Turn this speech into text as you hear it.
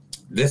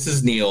This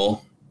is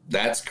Neil.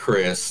 That's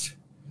Chris.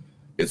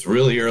 It's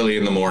really early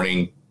in the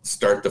morning.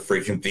 Start the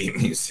freaking theme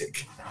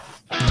music.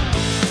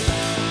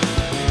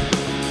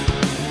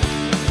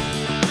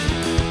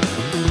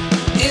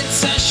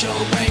 It's a show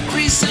by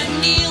Chris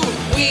and Neil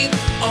with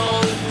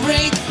all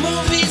great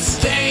movies.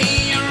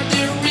 They are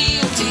the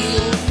real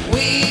deal.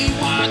 We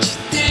watch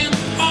them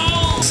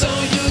all, so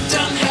you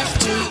don't have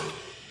to.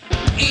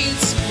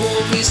 It's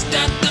movies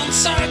that don't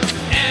suck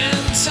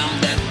and some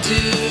that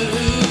do.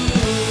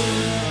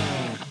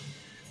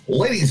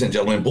 Ladies and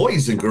gentlemen,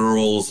 boys and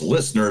girls,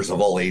 listeners of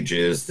all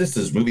ages, this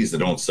is Movies That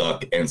Don't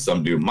Suck and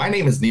Some Do. My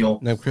name is Neil.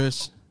 And I'm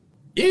Chris.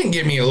 You can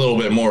give me a little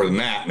bit more than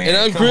that, man. And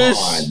I'm Come Chris.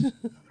 on.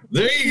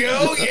 There you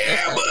go.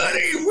 Yeah,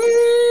 buddy.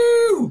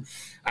 Woo!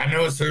 I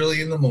know it's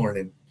early in the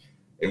morning.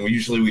 And we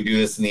usually do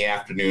this in the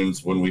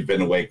afternoons when we've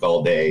been awake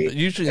all day.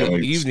 Usually in the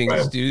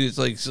evenings, dude. It's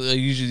like I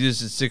usually do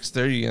this at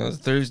 6:30 on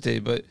Thursday,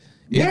 but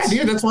yeah,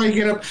 dude, that's why you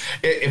get up.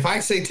 If I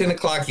say 10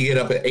 o'clock, you get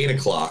up at 8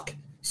 o'clock.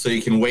 So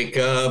you can wake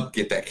up,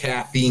 get that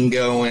caffeine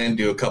going,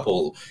 do a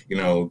couple,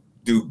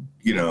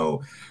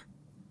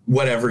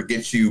 whatever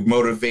gets you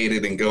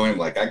motivated and going.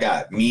 Like I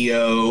got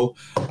Mio.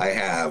 I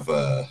have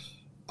a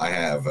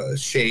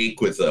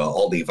shake with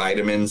all the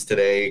vitamins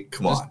today.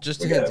 Come on.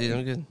 Just a hit, dude.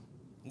 I'm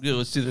good.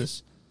 Let's do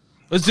this.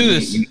 Let's do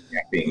this. You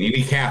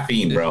need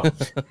caffeine, bro.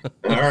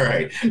 All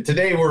right.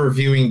 Today we're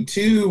reviewing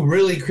two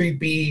really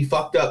creepy,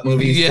 fucked up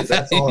movies because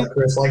that's all that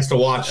Chris likes to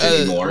watch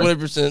anymore.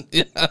 100%.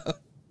 Yeah.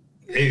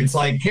 It's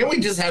like, can't we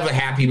just have a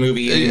happy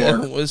movie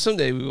anymore? Well,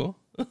 someday we will.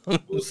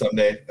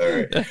 Someday. All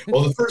right.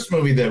 Well, the first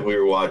movie that we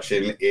were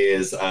watching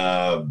is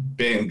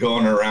been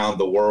going around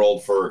the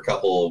world for a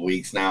couple of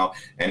weeks now,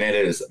 and it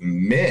is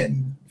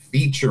Men,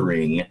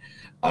 featuring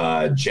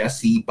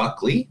Jessie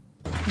Buckley.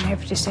 I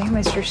have to say,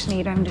 Mr.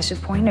 Sneed, I'm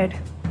disappointed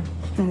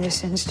in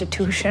this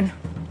institution.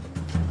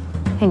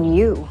 In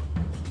you.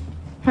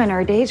 When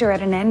our days are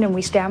at an end and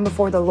we stand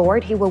before the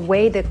Lord, he will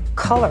weigh the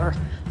color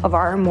of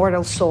our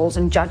immortal souls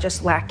and judge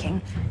us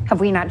lacking.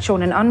 Have we not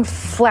shown an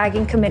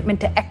unflagging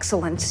commitment to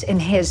excellence in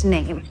his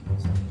name?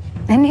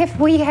 And if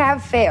we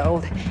have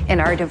failed in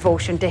our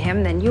devotion to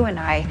him, then you and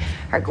I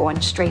are going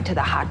straight to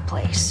the hot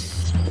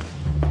place.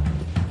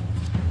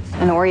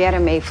 And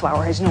Orietta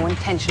Mayflower has no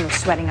intention of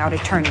sweating out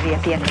eternity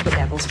at the end of the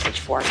Devil's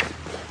Pitchfork.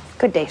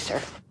 Good day,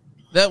 sir.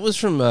 That was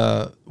from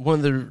one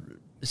of the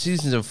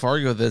seasons of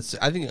Fargo that's,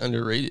 I think,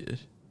 underrated,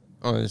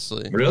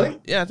 honestly. Really?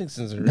 Yeah, I think it's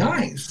underrated.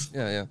 Nice.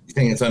 Yeah. You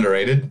think it's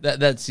underrated?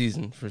 That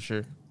season, for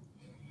sure.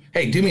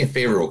 Hey, do me a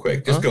favor real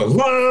quick. Just go.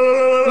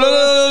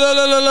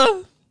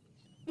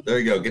 There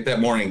you go. Get that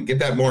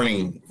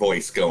morning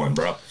voice going,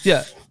 bro.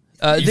 Yeah.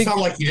 You sound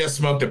like you just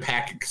smoked a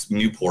pack of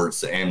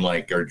Newports and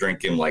are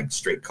drinking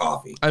straight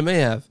coffee. I may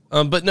have.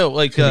 But no,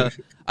 I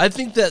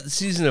think that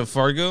season of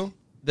Fargo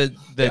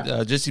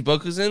that Jessie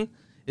Buckley's in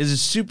is a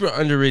super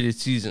underrated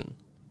season.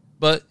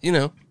 But,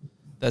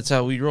 that's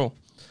how we roll.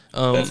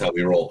 That's how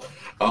we roll.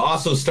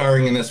 Also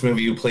starring in this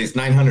movie, who plays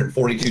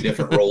 942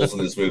 different roles in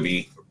this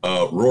movie,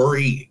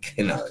 Rory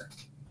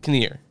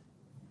Kinnear.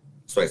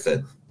 That's what I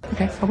said.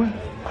 Okay, I will.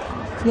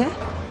 Yeah?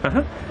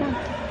 Uh-huh.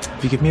 Yeah.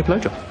 If you give me a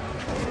blowjob.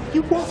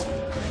 You what?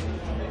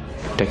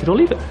 Take it or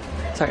leave it.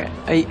 Sorry,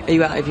 are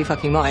you out of your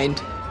fucking mind?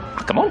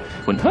 Oh, come on,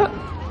 wouldn't hurt.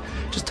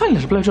 Just a tiny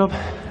little blowjob.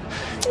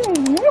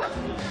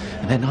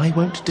 And then I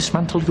won't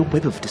dismantle your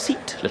web of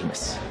deceit, little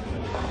miss.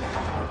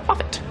 Love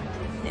it.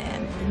 Yeah,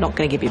 I'm not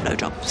going to give you a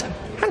blowjob, so...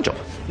 Handjob.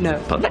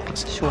 No. But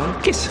necklace. Sure.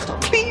 Kiss. Stop.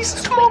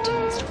 Please, come on.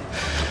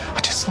 I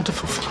just want to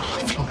fulfill a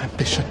lifelong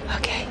ambition.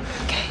 Okay.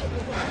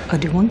 I'll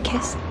do one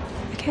kiss,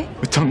 okay?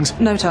 With tongues?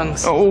 No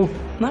tongues. Oh.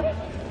 No?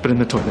 But in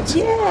the toilets?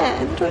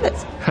 Yeah, in the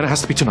toilets. And it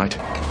has to be tonight.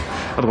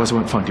 Otherwise I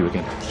won't find you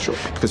again. Sure.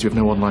 Because you have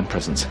no online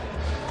presence.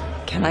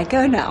 Can I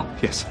go now?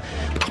 Yes.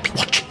 But I'll be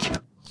watching you.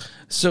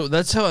 So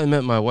that's how I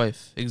met my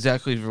wife.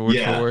 Exactly for word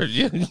for word.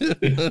 Yeah.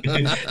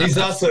 He's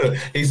also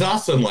in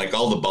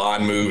all the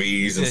Bond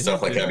movies and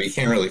stuff like that. But you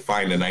can't really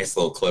find a nice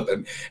little clip.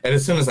 And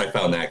as soon as I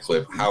found that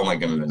clip, how am I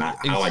going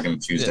to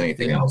choose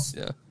anything else?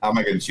 Yeah. How am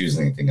I going to choose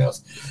anything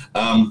else?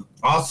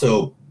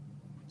 Also,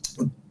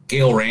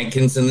 Gail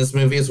Rankin's in this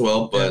movie as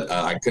well, but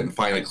I couldn't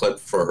find a clip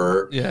for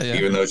her. Yeah.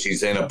 Even though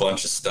she's in a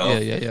bunch of stuff.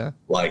 Yeah.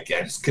 I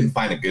just couldn't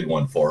find a good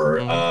one for her.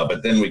 Mm-hmm.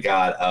 But then we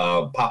got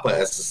Papa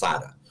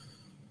Esposada.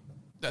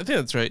 I think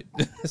that's right.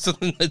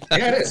 Something like that.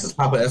 Yeah, it is. It's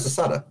Papa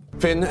Esposada.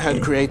 Finn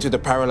had created a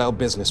parallel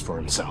business for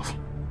himself.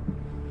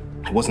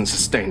 It wasn't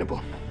sustainable.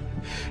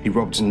 He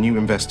robbed new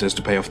investors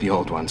to pay off the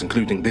old ones,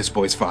 including this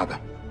boy's father.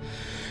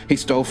 He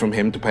stole from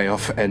him to pay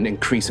off an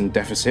increasing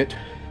deficit,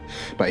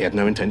 but he had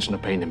no intention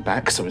of paying him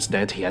back, so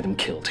instead he had him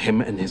killed,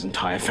 him and his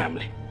entire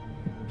family.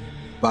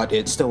 But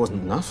it still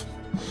wasn't enough.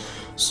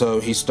 So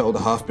he stole the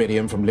 $500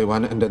 million from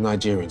Luan and the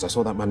Nigerians. I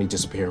saw that money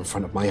disappear in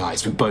front of my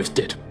eyes. We both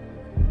did.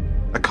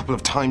 A couple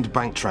of timed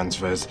bank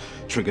transfers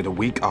triggered a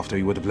week after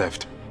he would have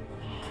left.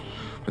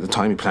 By the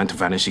time he planned to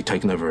vanish, he'd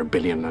taken over $1.5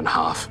 billion.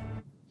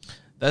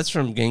 That's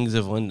from Gangs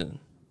of London.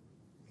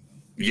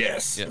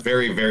 Yes. Yeah.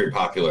 Very, very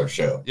popular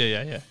show.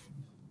 Yeah.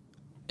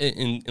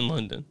 In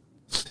London.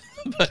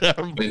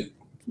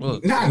 Well,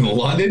 not in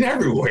London,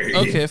 everywhere.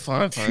 okay,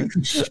 fine.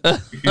 God.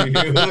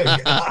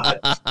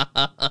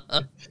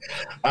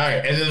 All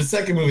right, and then the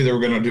second movie that we're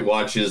going to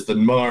watch is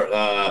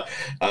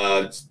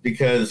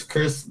because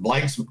Chris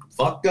likes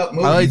fucked up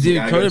movies. I like you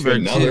David gotta go to Cronenberg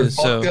another too.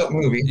 fucked So up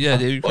movie. yeah,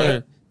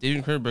 What?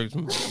 David Cronenberg's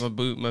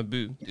my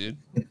boo, dude.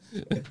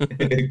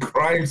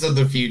 Crimes of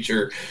the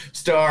Future,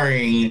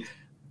 starring,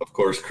 of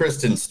course,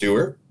 Kristen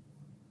Stewart.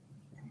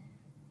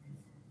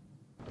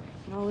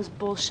 All this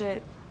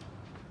bullshit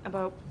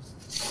about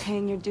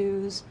paying your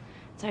dues.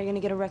 That's how you're gonna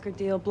get a record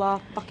deal. Blah,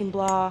 fucking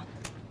blah.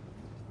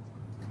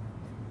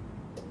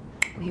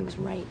 Well, he was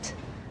right.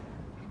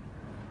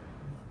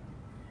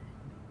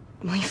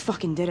 Well, he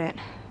fucking did it.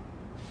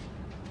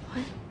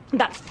 What?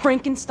 That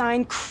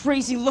Frankenstein,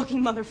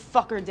 crazy-looking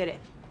motherfucker did it.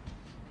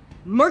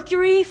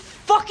 Mercury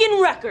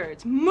fucking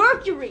Records.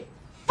 Mercury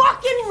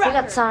fucking Records.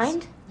 You got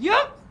signed?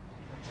 Yup.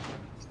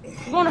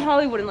 We're going to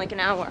Hollywood in like an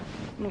hour.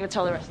 I'm gonna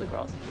tell the rest of the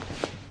girls.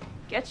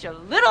 Get your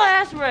little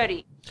ass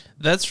ready.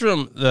 That's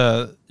from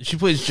she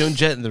plays Joan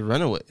Jett in The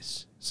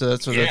Runaways. So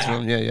that's what that's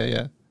from.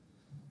 Yeah.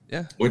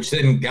 Which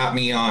then got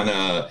me on.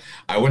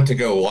 I went to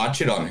go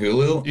watch it on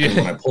Hulu, and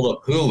when I pulled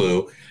up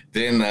Hulu,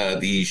 then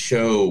the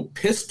show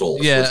Pistols,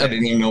 which I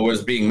didn't even know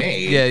was being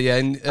made. Yeah,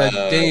 and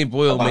Danny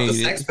Boyle about made the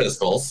Sex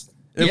Pistols.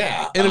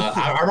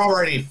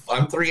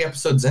 I'm 3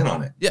 episodes in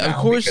on it. Yeah,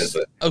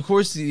 of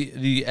course,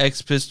 the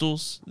Ex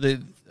Pistols,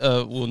 the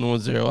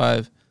ones that are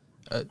alive,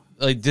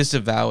 like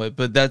disavow it,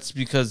 but that's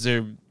because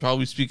they're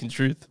probably speaking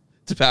truth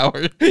to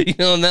power, you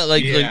know, and that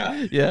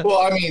yeah. Well,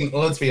 I mean,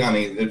 let's be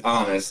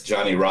honest.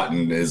 Johnny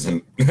Rotten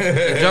isn't.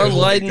 John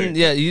Lydon,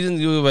 he didn't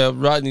go by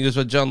Rotten. He goes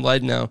by John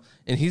Lydon now,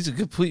 and he's a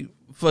complete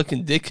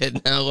fucking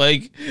dickhead now.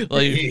 Like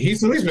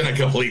he's always been a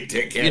complete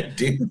dickhead,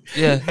 dude.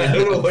 Yeah,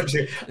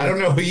 I don't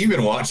know who you've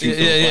been watching for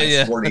the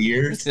last 40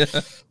 years.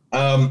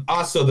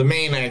 Also, the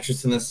main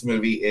actress in this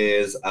movie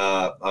is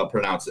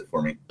pronounce it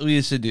for me. Léa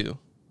Seydoux.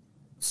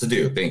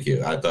 Seydoux, thank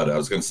you. I thought I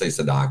was going to say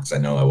Sadox. I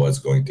know I was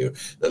going to.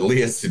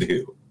 Léa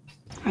Seydoux.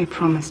 I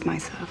promised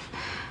myself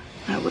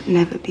I would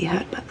never be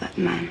hurt by that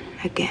man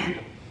again.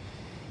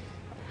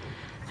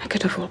 I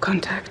cut off all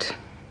contact.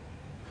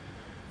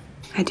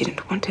 I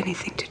didn't want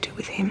anything to do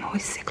with him or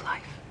his sick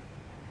life.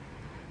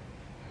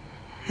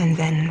 And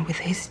then, with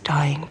his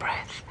dying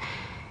breath,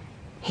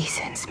 he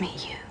sends me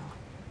you.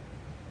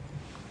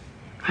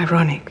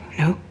 Ironic,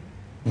 no?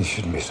 You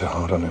shouldn't be so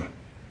hard on him.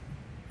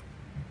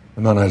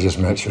 The man I just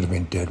met should have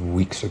been dead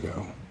weeks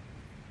ago.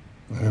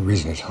 The only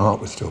reason his heart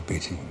was still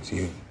beating was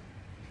you.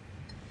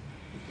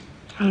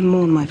 I'll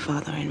mourn my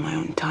father in my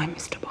own time,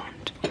 Mr.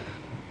 Bond.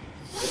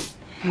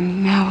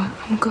 And now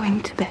I'm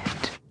going to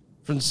bed.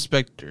 From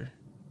Spectre.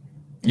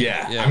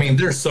 Yeah, I mean,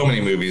 there's so many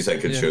movies I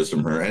could choose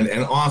from her.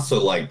 And also,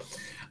 like,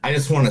 I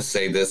just want to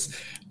say this.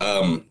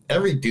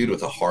 Every dude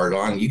with a heart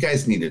on, you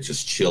guys need to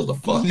just chill the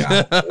fuck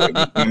out.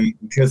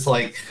 Because,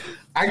 like,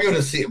 I go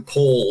to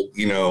pull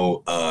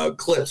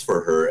clips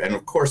for her, and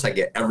of course I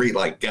get every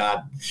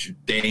god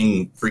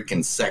dang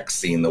freaking sex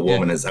scene the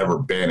woman has ever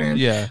been in,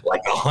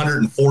 like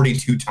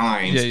 142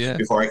 times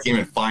before I can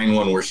even find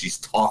one where she's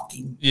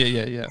talking.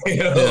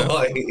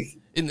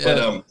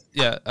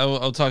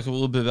 I'll talk a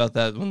little bit about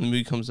that when the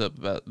movie comes up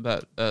about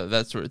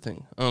that sort of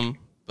thing.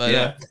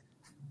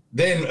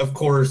 Then, of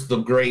course, the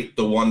great,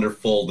 the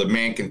wonderful, the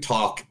man can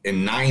talk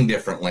in 9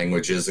 different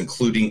languages,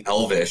 including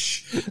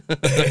Elvish,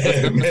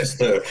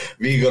 Mr.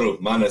 Viggo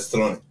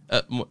Mortensen.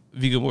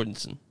 Viggo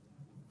Mortensen.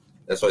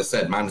 That's what I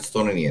said,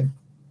 Mortensen.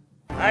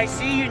 I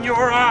see in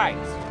your eyes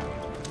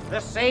the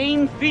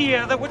same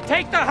fear that would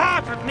take the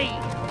heart of me.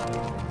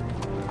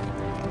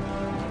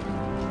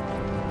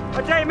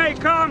 A day may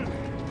come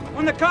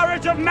when the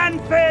courage of men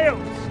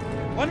fails,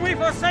 when we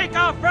forsake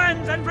our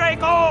friends and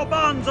break all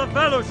bonds of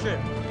fellowship.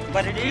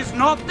 But it is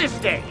not this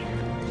day.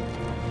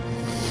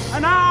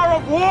 An hour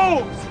of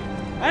wolves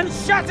and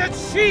shattered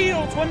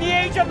shields when the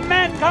age of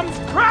men comes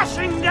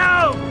crashing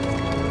down.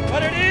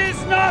 But it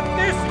is not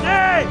this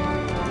day.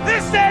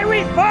 This day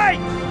we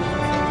fight.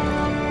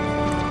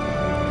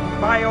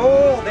 By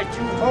all that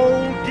you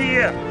hold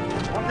dear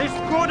on this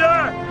good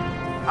earth,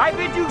 I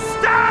bid you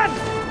stand,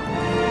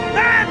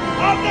 men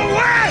of the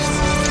West!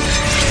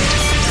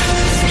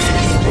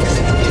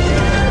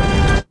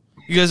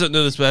 You guys don't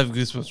know this, but I have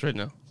goosebumps right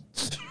now.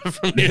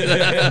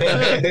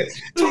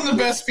 It's one of the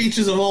best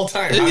speeches of all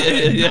time. I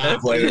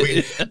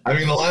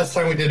mean, the last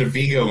time we did a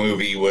Viggo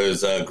movie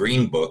was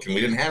Green Book, and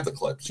we didn't have the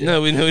clips yet.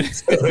 No, we know.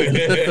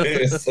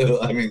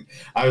 So, I mean,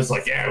 I was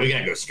like, we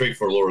gotta go straight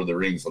for Lord of the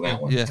Rings on that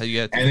one. Yeah,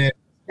 you got to. And then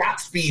Scott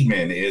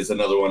Speedman is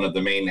another one of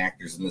the main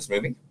actors in this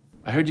movie.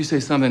 I heard you say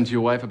something to your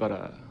wife about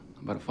a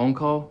phone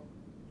call.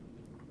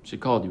 She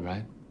called you,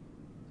 right?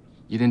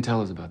 You didn't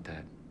tell us about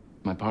that.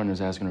 My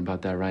partner's asking her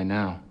about that right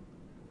now.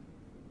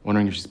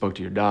 Wondering if she spoke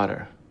to your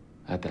daughter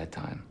at that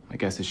time. My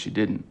guess is she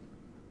didn't.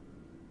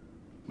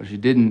 But if she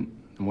didn't,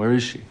 then where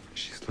is she?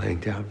 She's laying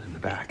down in the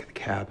back of the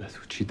cab. That's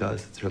what she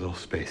does. It's her little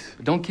space.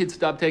 But don't kids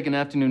stop taking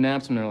afternoon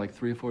naps when they're like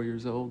 3 or 4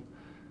 years old?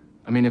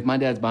 I mean, if my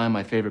dad's buying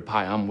my favorite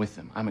pie, I'm with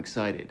him. I'm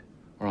excited.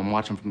 Or I'm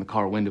watching from the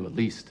car window at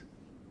least.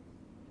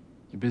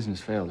 Your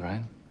business failed,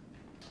 right?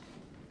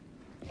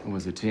 What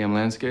was it, TM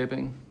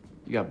Landscaping?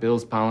 You got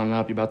bills piling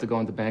up. You're about to go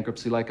into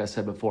bankruptcy. Like I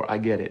said before, I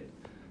get it.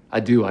 I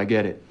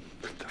get it.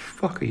 What the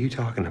fuck are you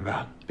talking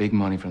about? Big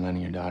money for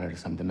lending your daughter to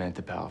some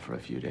demented pal for a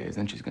few days.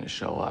 Then she's gonna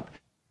show up.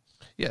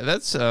 Yeah,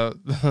 that's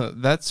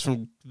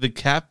from The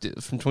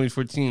Captive from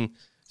 2014.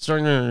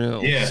 Starring Ryan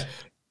Reynolds. Yeah.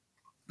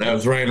 That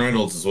was Ryan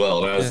Reynolds as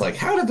well. And I was like,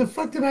 how did the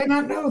fuck did I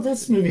not know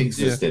this movie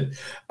existed?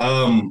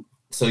 Yeah.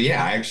 So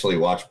yeah, I actually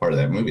watched part of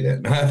that movie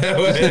then when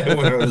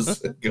I was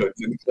going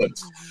through the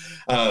clips.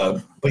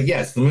 But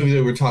yes, the movie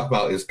that we're talking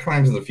about is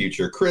Crimes of the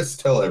Future. Chris,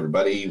 tell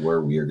everybody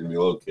where we are going to be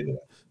located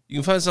at. You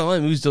can find us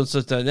online at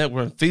moviesdon'tsuck.net.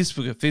 We're on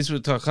Facebook at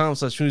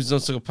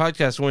facebook.com/moviesdon'tsuck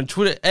podcast. We're on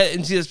Twitter at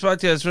MTS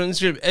Podcast. We're on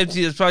Instagram at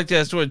MTS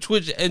Podcast. We're on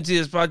Twitch at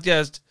MTS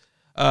Podcast.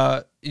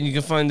 And you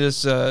can find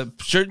us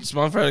shirts,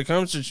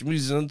 bonfire.com, search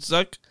Movies Don't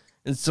Suck,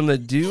 and some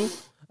that do.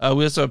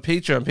 We also have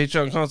Patreon,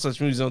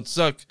 patreon.com/Movies Don't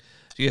Suck.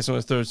 If you guys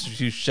want to throw us a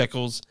few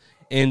shekels.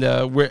 And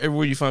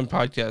wherever you find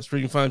podcasts. Where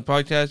you can find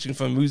podcasts, you can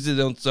find Movies That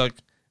Don't Suck,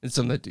 and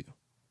some that do.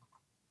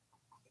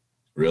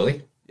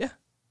 Really? Yeah.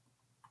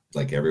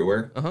 Like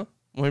everywhere?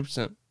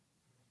 100%.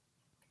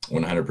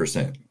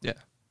 100%. Yeah.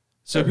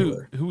 So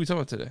who we talking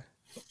about today?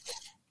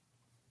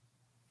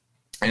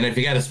 And if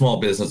you got a small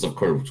business, of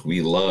course,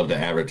 we love to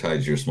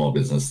advertise your small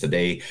business.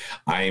 Today,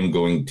 I am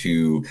going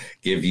to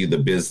give you the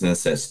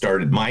business that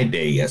started my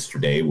day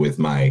yesterday with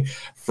my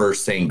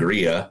first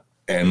sangria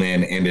and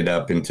then ended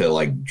up into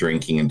like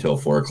drinking until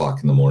 4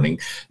 o'clock in the morning.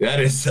 That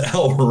is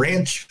El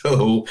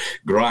Rancho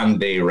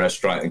Grande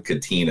Restaurant and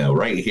Cantina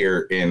right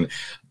here in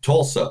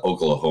Tulsa,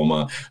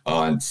 Oklahoma,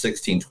 on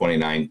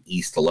 1629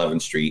 East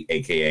 11th Street,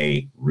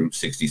 aka Route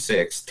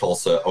 66,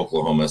 Tulsa,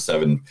 Oklahoma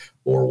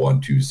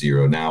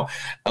 74120. Now,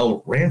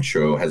 El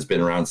Rancho has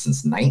been around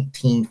since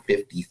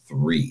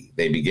 1953.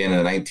 They began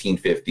in the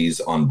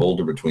 1950s on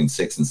Boulder between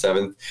 6th and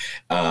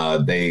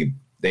 7th.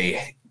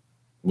 They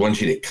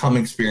want you to come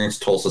experience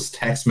Tulsa's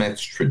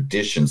Tex-Mex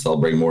tradition,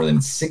 celebrating more than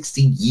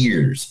 60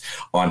 years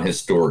on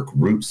historic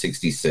Route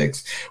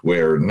 66,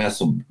 where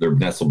they're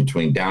nestled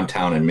between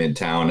downtown and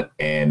midtown,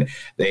 and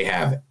they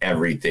have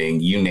everything.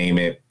 You name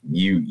it.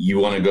 You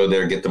want to go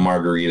there, get the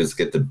margaritas,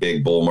 get the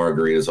big bowl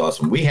margaritas.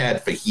 Awesome. We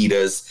had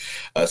fajitas,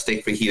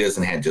 steak fajitas,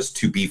 and had just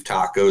 2 beef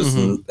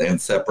tacos and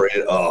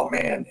separated. Oh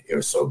man, it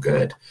was so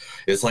good.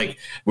 It's like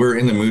we're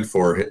in the mood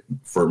for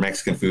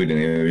Mexican food, and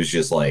it was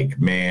just like,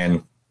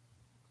 man,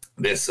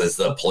 this is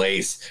the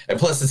place. And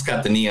plus, it's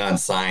got the neon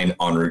sign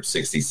on Route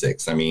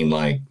 66. I mean,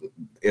 like,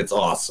 it's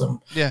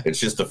awesome. Yeah. It's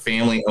just a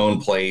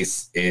family-owned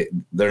place.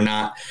 They're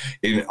not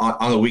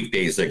on the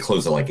weekdays. They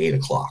close at like 8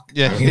 o'clock.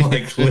 Yeah. I mean,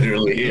 like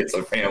literally, it's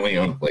a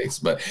family-owned place.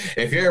 But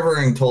if you're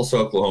ever in Tulsa,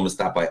 Oklahoma,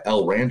 stop by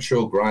El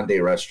Rancho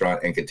Grande Restaurant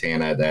and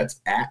Cantina.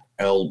 That's at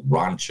El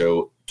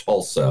Rancho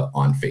Tulsa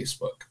on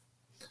Facebook.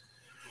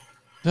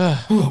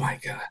 Oh my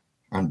God,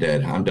 I'm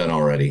dead. I'm done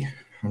already.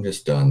 I'm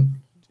just done.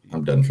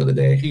 I'm done for the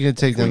day. You can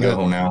take that. Can we go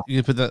home now?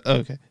 You can put that.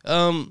 Okay.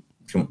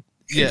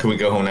 Can we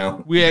go home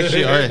now? We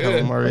actually are at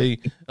home already.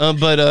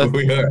 But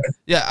we are.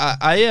 Yeah,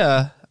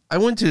 I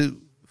went to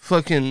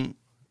fucking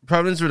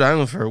Providence, Rhode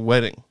Island for a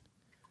wedding.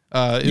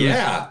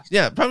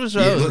 Providence,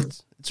 Rhode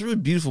Island. It's a really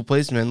beautiful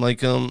place, man.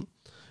 Like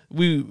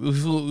we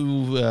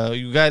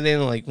got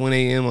in like 1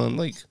 a.m. on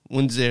like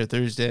Wednesday or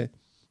Thursday,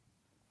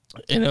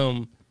 and I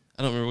don't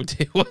remember what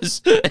day it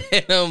was.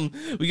 And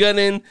we got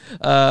in.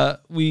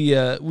 We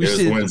it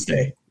was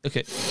Wednesday.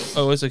 Okay.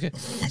 Oh, it's okay.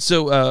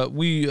 So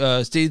we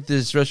stayed at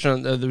this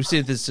restaurant. We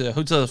stayed at this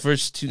hotel the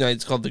first 2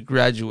 nights called The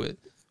Graduate,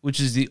 which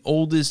is the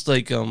oldest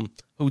like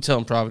hotel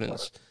in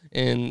Providence.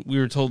 And we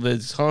were told that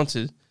it's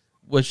haunted,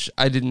 which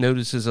I didn't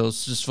notice because I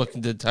was just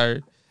fucking dead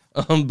tired.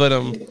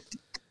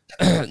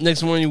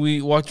 Next morning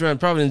we walked around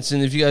Providence,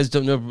 and if you guys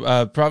don't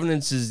know,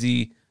 Providence is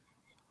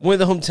one of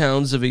the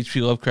hometowns of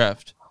H.P.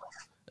 Lovecraft.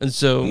 And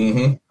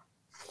so,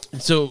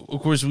 so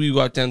of course we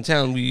walked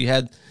downtown. We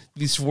had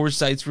these 4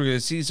 sites we're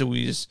gonna see. So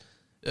we just,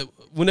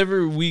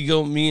 whenever we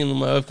go, me and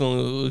my wife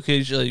go on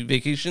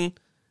vacation,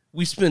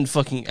 we spend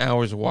fucking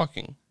hours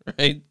walking,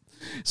 right?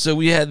 So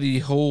we had the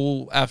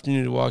whole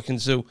afternoon to walk,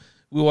 and so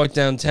we walked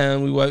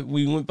downtown.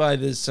 We went by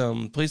this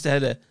place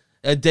that had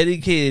a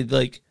dedicated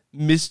like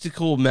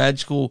mystical,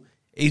 magical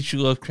H.P.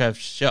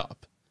 Lovecraft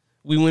shop.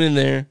 We went in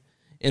there,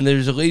 and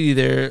there's a lady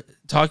there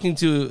talking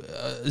to,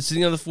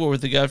 sitting on the floor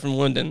with the guy from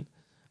London,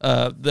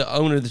 the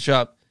owner of the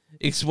shop,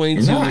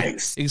 explained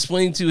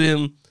to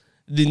him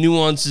the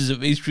nuances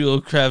of H.P.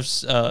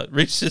 Lovecraft's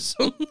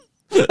racism.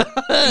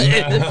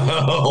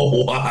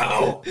 Oh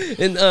wow!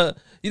 And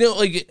you know,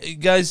 like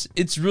guys,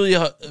 it's really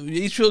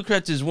H.P.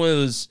 Lovecraft is one of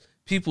those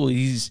people.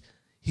 He's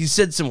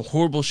said some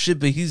horrible shit,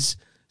 but he's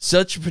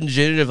such a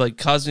progenitor of like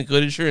cosmic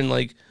literature and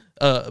like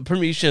a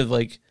permeation of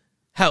like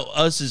how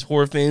us as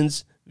horror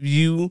fans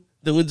view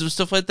the lens of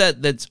stuff like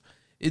that. That's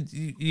it.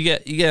 You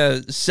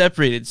gotta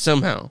separate it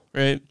somehow,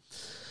 right?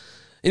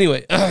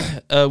 Anyway,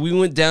 we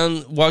went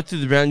down, walked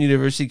through the Brown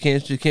University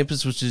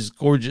campus, which is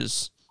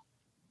gorgeous.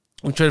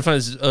 We tried to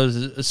find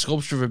a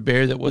sculpture of a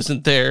bear that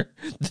wasn't there.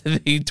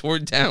 That they tore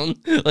down.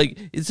 Like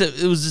it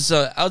was this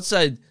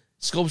outside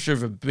sculpture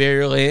of a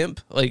bear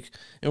lamp, like,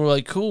 and we're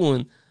like, cool.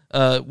 And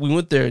we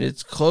went there and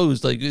it's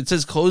closed. Like, it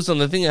says closed on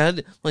the thing.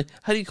 Like,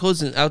 how do you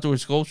close an outdoor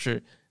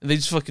sculpture? And they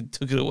just fucking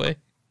took it away.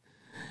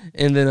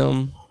 And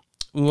then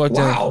we walked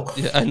down.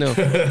 Yeah, I know.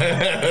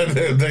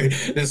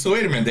 So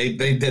wait a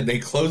minute. They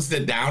closed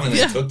it down and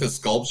they took the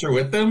sculpture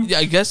with them? Yeah,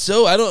 I guess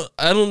so. I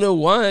don't know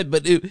why,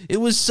 but it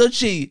was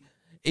such a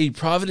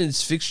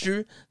Providence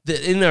fixture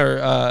that in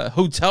our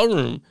hotel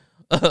room,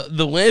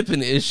 the lamp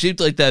in it is shaped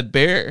like that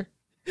bear.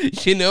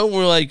 You know,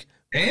 we're like,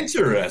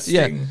 interesting.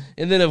 Yeah,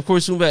 and then of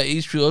course we went back to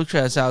H.P.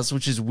 Lovecraft's house,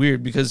 which is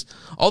weird because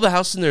all the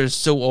house in there is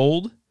so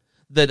old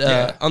that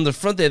on the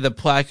front they had the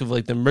plaque of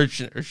like the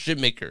merchant or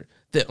shipmaker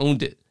that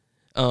owned it,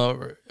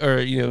 or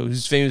you know,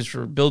 who's famous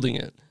for building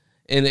it.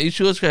 And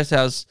H.P. Lovecraft's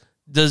house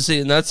does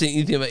say not saying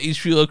anything about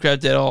H.P.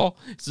 Lovecraft at all.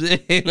 So,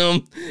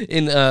 and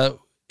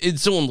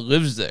someone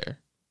lives there.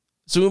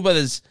 So we went by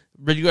this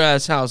regular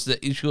ass house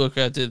that H.P.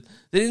 Lovecraft did.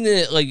 They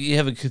didn't like you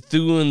have a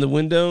Cthulhu in the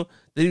window.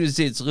 They didn't even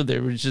say it's lived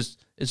there. It's just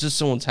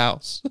someone's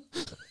house.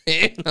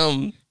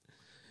 And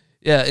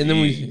yeah, and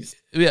then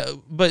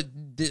but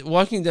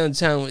walking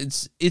downtown,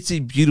 it's a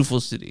beautiful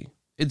city.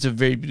 It's a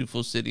very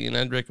beautiful city, and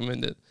I'd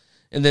recommend it.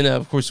 And then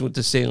of course we went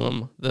to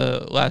Salem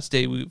the last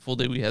full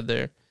day we had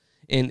there,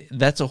 and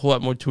that's a whole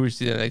lot more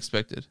touristy than I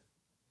expected.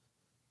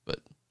 But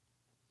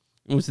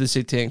we went to the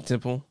Satanic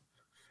Temple.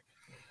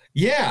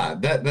 Yeah,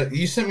 that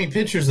you sent me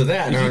pictures of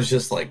that, and I was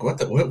just like,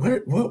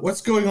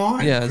 what's going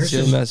on? Yeah, it's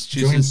in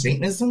Massachusetts. Doing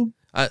Satanism?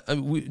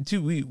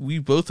 We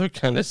both are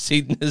kind of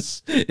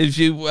Satanists. If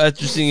you,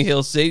 after seeing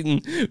Hail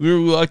Satan,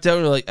 we walked out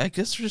and we're like, I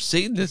guess we're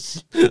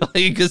Satanists. Like,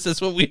 I guess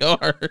that's what we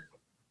are.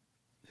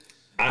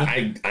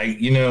 I'm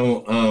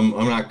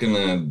not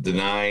gonna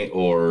deny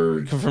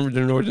or confirm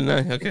nor deny.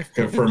 Okay,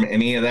 confirm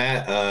any of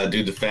that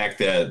due to the fact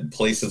that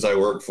places I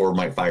work for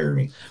might fire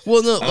me.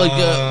 Well, no, like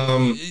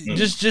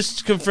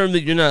just confirm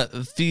that you're not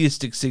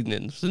theistic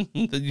Satanists.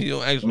 That you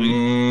don't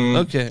actually.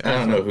 Okay, I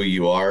don't know who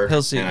you are,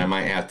 Hail Satan. And I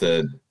might have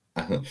to.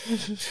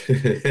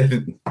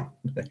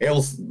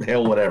 Hail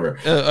whatever.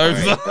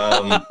 Right,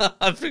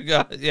 I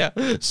forgot. Yeah,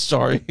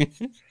 sorry.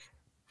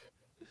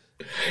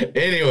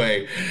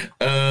 Anyway,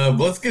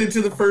 let's get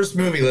into the first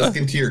movie. Let's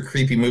get into your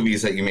creepy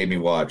movies that you made me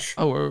watch.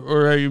 Oh,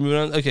 or are you moving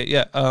on? Okay,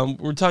 yeah.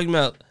 We're talking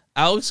about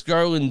Alex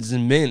Garland's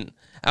Men.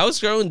 Alex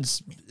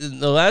Garland's, in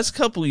the last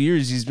couple of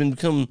years, he's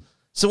become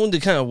someone to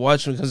kind of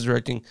watch when it comes to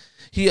directing.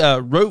 He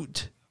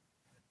wrote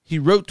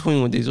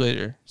 21 Days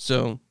Later,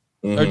 or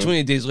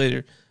 28 Days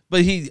Later.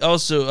 But he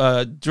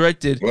also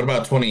directed. What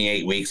about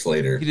 28 Weeks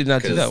Later? He did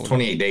not do that one.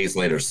 28 Days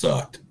Later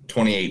sucked.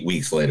 28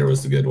 Weeks Later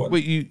was the good one.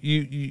 Wait,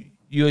 you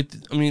I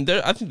mean,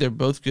 I think they're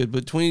both good,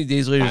 but 20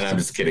 Days Later. I'm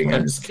just kidding.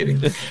 Wait,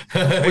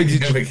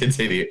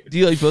 continue. Do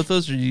you like both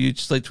those, or do you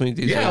just like 20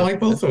 Days Later? Yeah, I like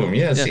both of them.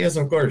 Yes,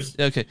 of course.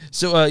 Okay,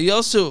 so he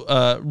also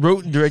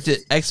wrote and directed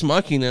Ex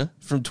Machina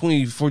from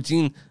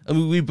 2014. I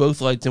mean, we both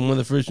liked him. One of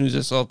the first movies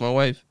I saw with my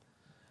wife.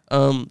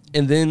 And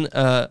then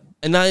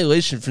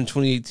Annihilation from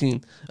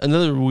 2018,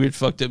 another weird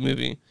fucked up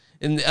movie.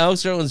 And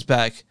Alex Garland's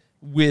back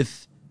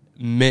with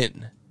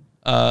Men.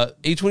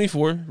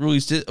 A24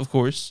 released it, of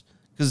course.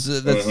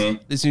 Because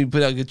they seem to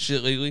put out good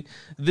shit lately.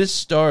 This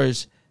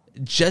stars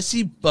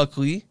Jessie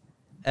Buckley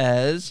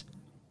as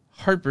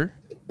Harper.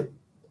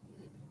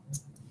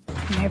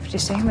 I have to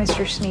say,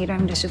 Mr. Sneed,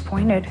 I'm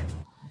disappointed.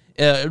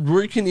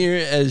 Rory Kinnear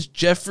as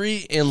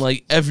Jeffrey and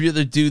like every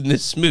other dude in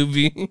this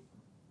movie.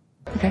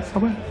 Okay, I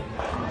will.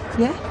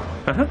 Yeah?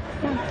 Uh-huh.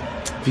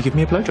 Yeah. If you give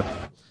me a blowjob.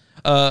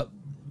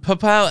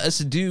 Papao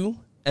Asadou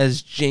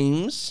as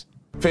James.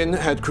 Finn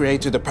had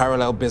created a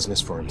parallel business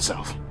for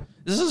himself.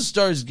 This is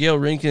stars Gail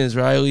Rankin as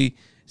Riley,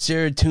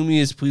 Sarah Toomey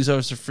as police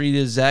officer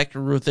Frida, Zach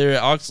Rothera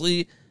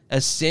Oxley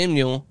as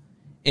Samuel,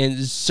 and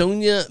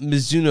Sonia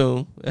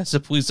Mizuno as a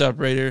police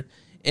operator.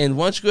 And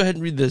why don't you go ahead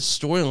and read the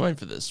storyline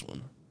for this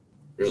one?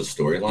 There's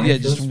a storyline? Yeah,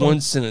 just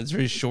one sentence,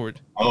 very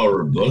short. Oh,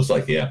 it looks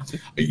like, yeah.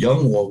 A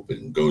young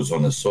woman goes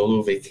on a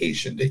solo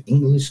vacation to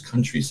English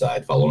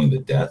countryside following the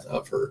death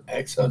of her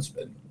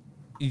ex-husband.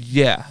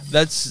 Yeah,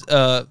 that's...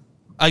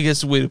 I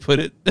guess a way to put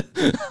it.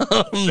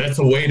 That's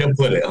a way to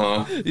put it,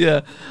 huh?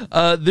 Yeah.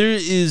 There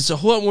is a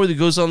whole lot more that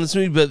goes on in this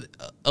movie, but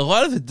a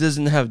lot of it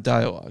doesn't have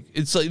dialogue.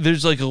 It's like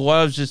there's like a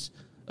lot of just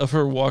of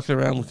her walking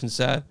around looking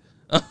sad.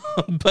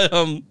 But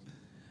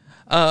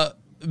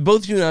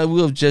both you and I, we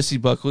love Jessie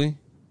Buckley,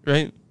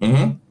 right?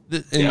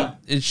 Mm-hmm.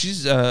 And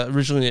she's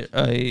originally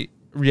a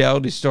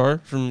reality star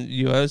from the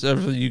U.S.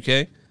 From the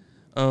UK.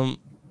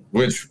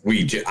 Which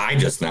I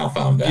just now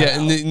found out. Yeah,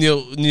 and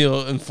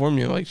Neil informed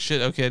me. I'm like,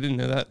 shit, okay, I didn't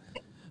know that.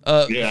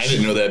 Yeah, I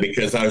didn't know that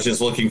because I was just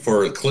looking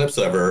for clips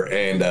of her,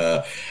 and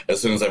as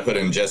soon as I put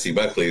in Jessie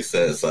Buckley, it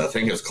says I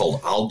think it was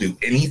called "I'll Do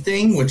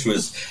Anything," which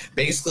was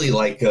basically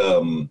like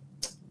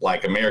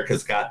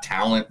America's Got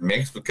Talent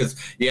mixed because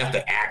you have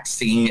to act,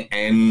 sing,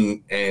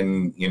 and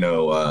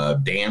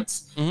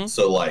dance. Mm-hmm.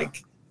 So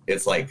like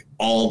it's like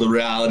all the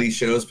reality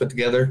shows put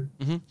together.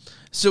 Mm-hmm.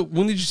 So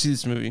when did you see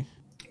this movie?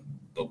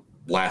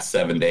 Last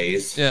 7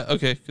 days. Yeah,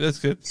 okay, that's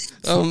good.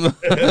 Yeah, I'm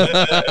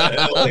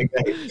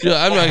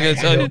not gonna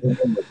tell you.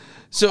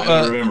 So I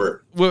don't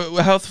remember.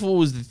 How full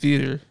was the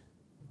theater?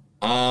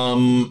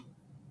 I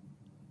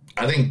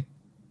think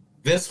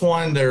this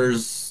one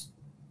there's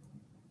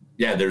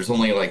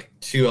only like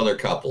 2 other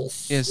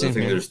couples. Yeah, same I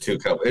think here. there's 2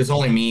 couples. It's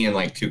only me and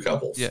like 2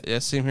 couples. Yeah,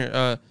 same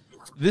here.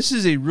 This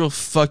is a real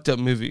fucked up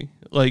movie.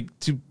 Like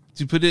to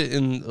put it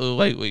in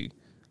lightly.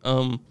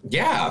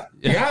 Yeah.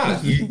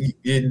 Have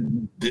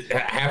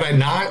I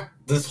not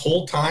this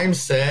whole time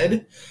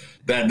said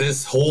that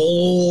this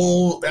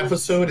whole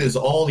episode is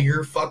all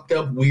your fucked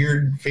up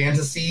weird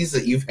fantasies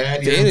that you've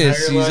had your entire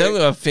Fantasies. life? I don't know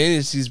about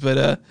fantasies,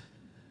 but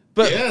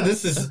yeah,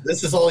 this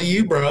is all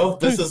you, bro.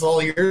 This is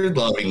all your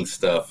loving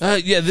stuff.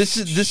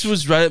 This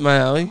was right up my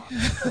alley.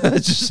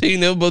 Just so you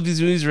know, both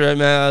these movies were right up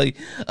my alley.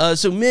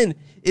 So Men,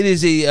 it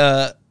is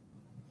a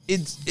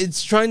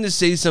it's trying to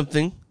say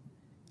something,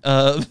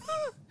 and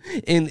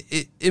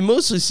it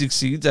mostly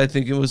succeeds. I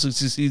think it mostly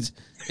succeeds.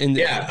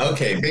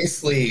 Okay.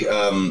 Basically,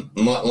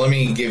 let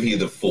me give you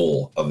the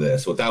full of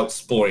this without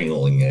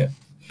spoiling it.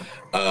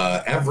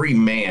 Every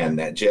man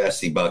that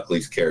Jesse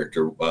Buckley's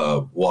character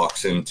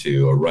walks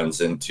into or runs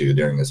into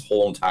during this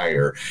whole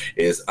entire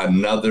is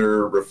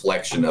another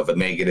reflection of a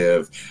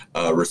negative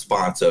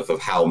response of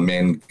how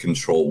men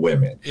control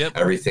women. Yep.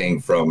 Everything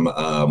from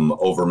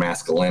over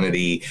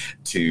masculinity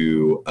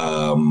to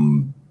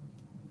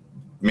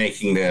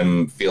making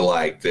them feel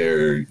like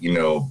they're,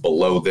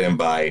 below them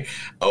by,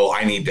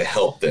 I need to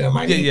help them.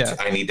 I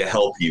need to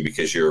help you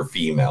because you're a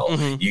female.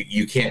 Mm-hmm.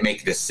 You can't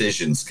make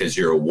decisions because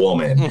you're a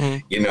woman.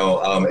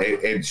 Mm-hmm.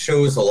 It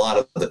shows a lot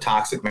of the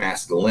toxic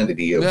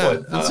masculinity of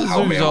how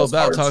all males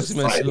about are in toxic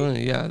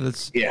society.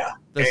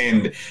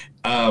 masculinity.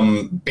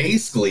 And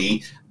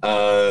basically,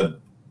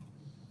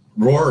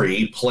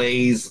 Rory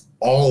plays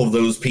all of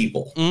those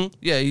people. Mm-hmm.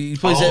 Yeah, he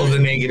plays all of the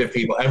negative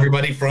people.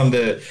 Everybody from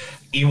the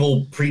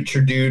evil preacher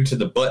dude to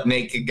the butt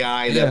naked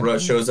guy that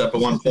shows up at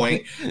one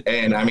point.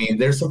 And I mean,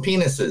 there's some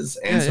penises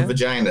and some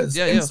vaginas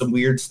and some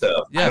weird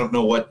stuff. I don't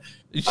know what.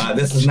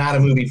 This is not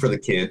a movie for the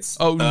kids.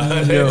 Oh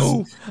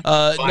no,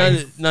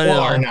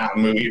 not a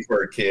movie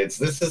for kids.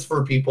 This is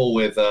for people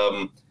with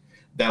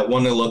that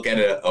want to look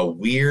at a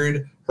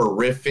weird,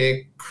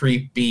 horrific,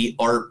 creepy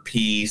art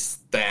piece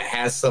that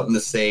has something to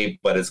say,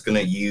 but it's going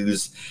to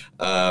use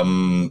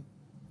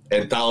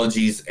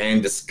anthologies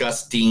and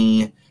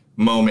disgusting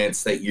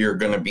moments that you're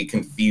going to be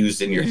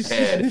confused in your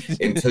head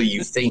until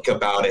you think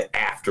about it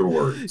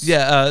afterwards.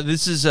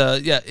 This is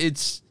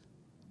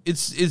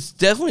it's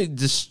definitely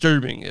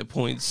disturbing at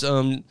points.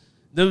 No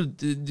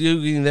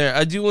getting there.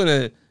 I do want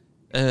to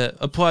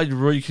apply to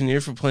Rory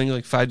Kinnear for playing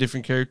like 5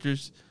 different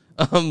characters.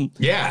 And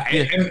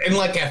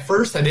like at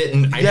first I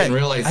didn't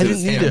realize I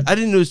didn't either. him. I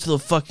didn't know till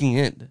the fucking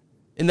end,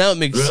 and now it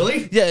makes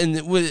really. Yeah, and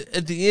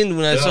at the end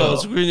when I saw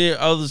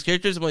all those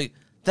characters, I'm like,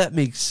 that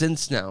makes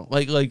sense now.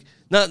 Like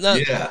not.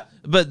 Yeah.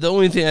 But the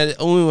only thing I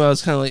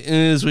was kind of like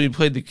is when he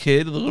played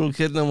the little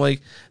kid, and I'm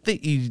like, they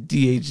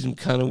de-aged him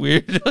kind of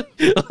weird.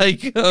 I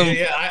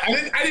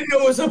didn't know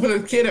it was up with a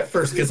kid at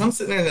first because I'm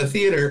sitting there in the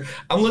theater,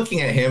 I'm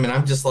looking at him, and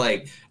I'm just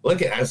like,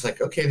 I was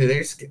like, okay, did they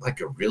just get like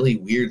a really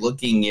weird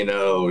looking,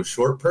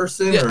 short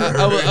person? Yeah,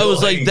 I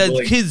was like,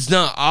 that kid's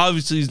not,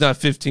 obviously he's not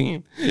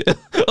 15.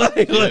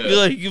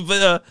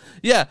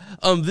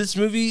 This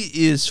movie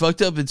is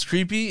fucked up. It's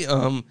creepy.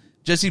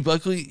 Jesse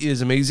Buckley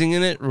is amazing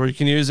in it. Rory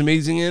Kinnear is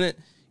amazing in it.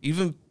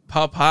 Even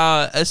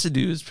Papa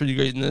Essedu is pretty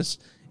great in this.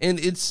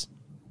 And you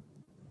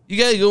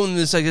gotta go in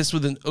this, I guess,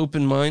 with an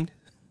open mind.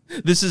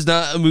 This is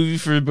not a movie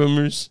for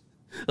boomers.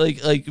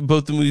 Like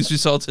both the movies we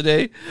saw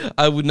today,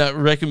 I would not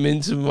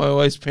recommend to my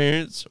wife's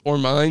parents or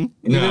mine.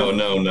 No.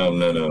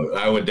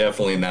 I would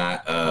definitely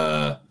not.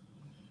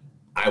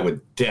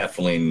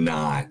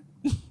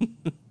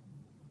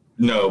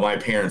 No, my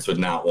parents would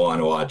not want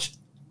to watch.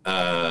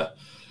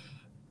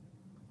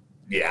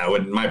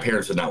 My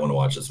parents would not want to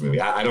watch this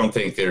movie. I don't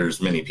think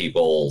there's many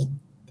people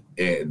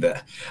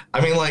that.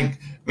 I mean,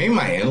 like maybe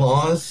my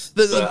in-laws.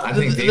 I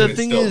think they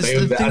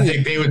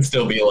would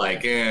still be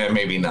like,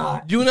 maybe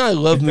not. You and I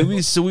love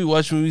movies, so we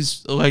watch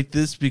movies like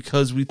this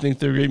because we think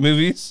they're great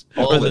movies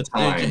all the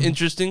time.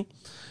 Interesting.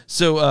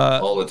 So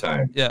all the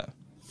time. Yeah,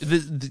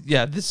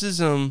 This is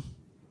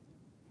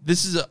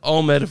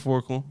all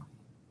metaphorical,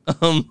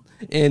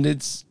 and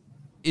it's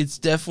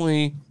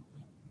definitely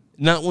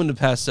not one to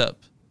pass up.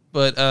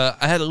 But I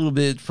had a little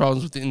bit of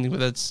problems with the ending, but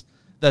that's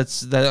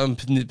I'm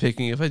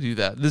nitpicking if I do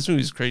that. This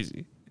movie is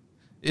crazy,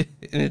 and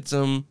it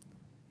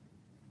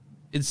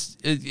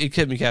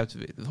kept me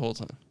captivated the whole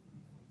time.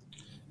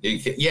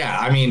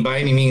 I mean, by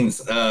any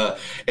means,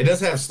 it does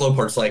have slow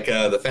parts. Like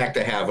the fact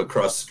I have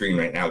across the screen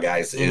right now,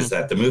 guys, is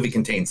that the movie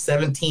contains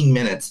 17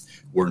 minutes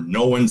where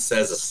no one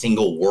says a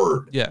single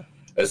word. Yeah.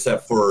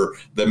 Except for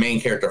the main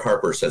character,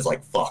 Harper, says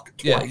like "fuck"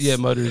 twice. Yeah,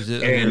 mutters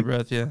it under her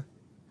breath. Yeah.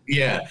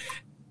 Yeah.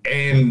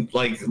 And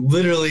like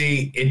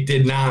literally, it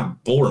did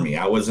not bore me.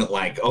 I wasn't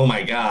like, "Oh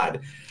my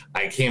god,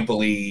 I can't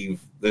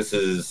believe this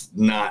is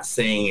not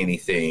saying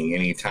anything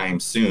anytime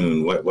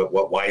soon." What?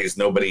 Why is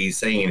nobody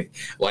saying anything?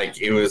 Like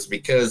it was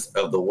because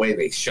of the way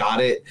they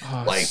shot it.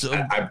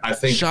 I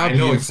think shot I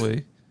know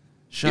beautifully.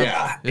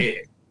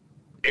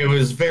 It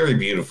was very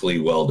beautifully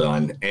well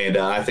done, and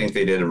I think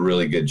they did a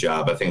really good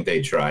job. I think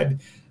they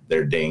tried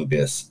their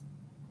dangdest.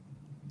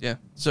 Yeah.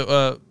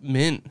 So,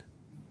 Min,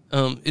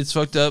 it's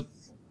fucked up.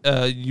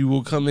 You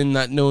will come in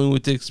not knowing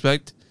what to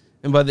expect,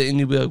 and by the end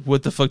you'll be like,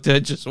 "What the fuck did I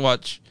just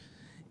watch?"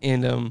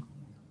 And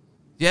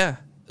yeah,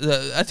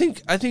 I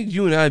think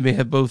you and I may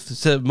have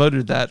both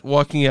muttered that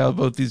walking out of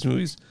both these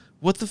movies.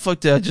 What the fuck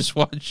did I just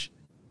watch?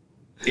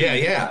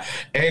 Yeah.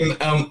 And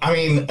I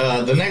mean,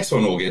 the next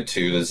one we'll get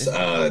to is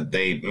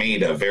they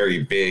made a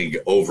very big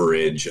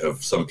overage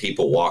of some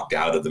people walked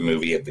out of the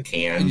movie at the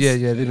cans. Yeah,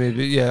 they made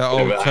it. Yeah, all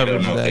I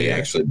don't know if they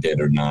actually did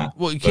or not.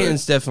 Well,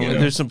 cans definitely. You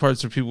know, there's some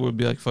parts where people would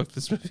be like, "Fuck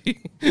this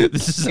movie.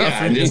 This is not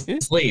for me."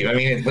 Just leave. I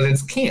mean, but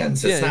it's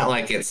cans. It's not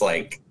like it's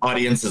like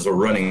audiences are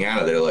running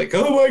out of there like,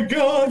 "Oh my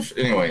gosh!"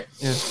 Anyway.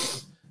 Yeah.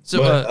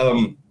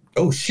 So,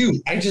 oh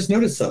shoot! I just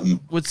noticed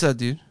something. What's that,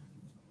 dude?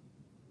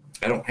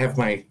 I don't have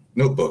my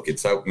notebook.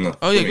 It's out in the.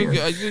 Oh yeah,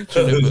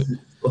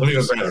 let me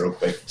go grab it real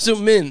quick. So,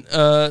 Min,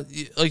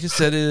 like I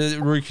said,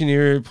 Roy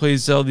Kinnear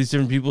plays all these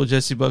different people.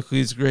 Jesse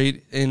Buckley is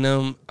great, and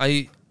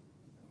I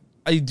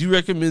do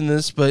recommend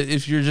this. But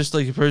if you're just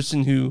like a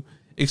person who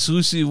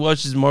exclusively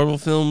watches Marvel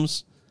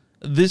films,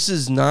 this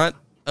is not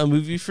a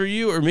movie for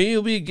you, or maybe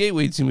it'll be a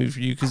gateway to movie for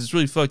you because it's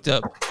really fucked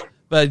up.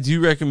 But I do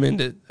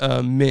recommend it.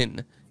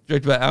 Min,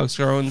 directed by Alex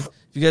Garland.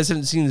 If you guys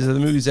haven't seen these other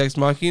movies, Ex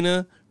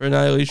Machina or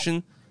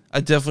Annihilation, I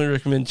definitely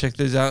recommend check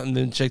those out and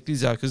then check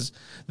these out because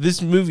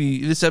this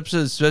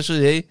episode especially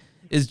today,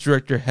 is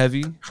director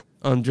heavy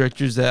on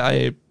directors that I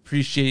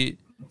appreciate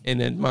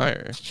and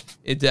admire.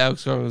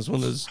 Alex Garland is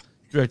one of those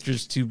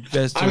directors to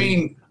best.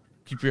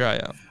 Keep your eye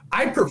out.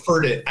 I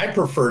preferred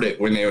it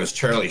when it was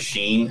Charlie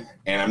Sheen,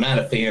 and I'm not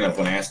a fan of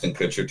when Ashton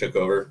Kutcher took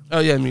over. Oh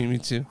yeah, me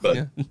too.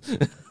 But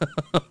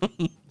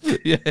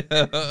yeah,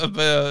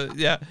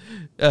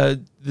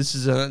 this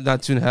is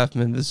not 2.5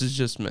 Men. This is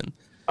just Men.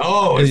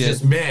 Oh, it's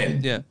just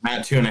Men. Yeah,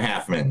 not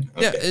 2.5 Men.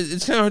 Okay. Yeah,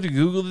 it's kind of hard to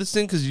Google this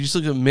thing because you just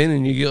look at men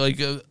and you get like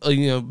oh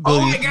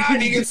my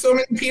god, you get so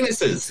many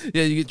penises.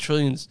 Yeah, you get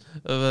trillions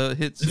of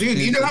hits. Dude,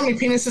 you know how many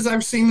penises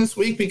I've seen this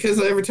week? Because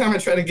every time I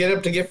try to get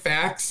up to get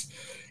facts,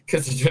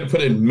 because I try to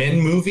put in men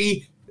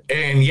movie,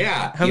 and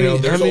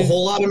there's a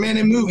whole lot of men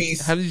in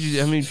movies. How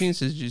many penises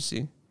did you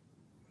see?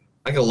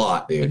 Like a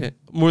lot, dude. Okay.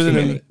 More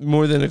than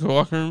a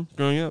locker room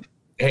growing up.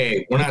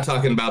 Hey, we're not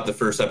talking about the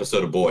first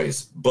episode of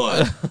Boys,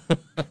 but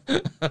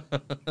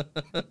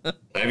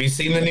have you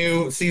seen the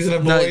new season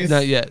of Boys?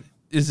 Not yet.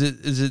 Is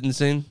it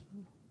insane?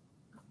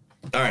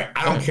 All right,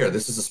 I don't care.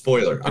 This is a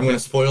spoiler. I'm going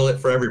to spoil it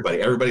for everybody.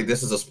 Everybody,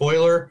 this is a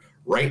spoiler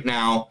right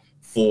now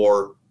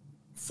for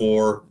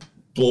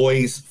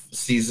Boys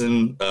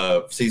season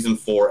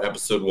 4,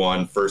 episode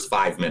 1, first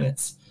 5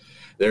 minutes.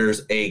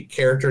 There's a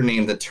character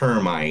named the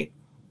Termite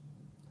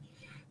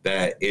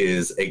that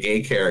is a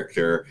gay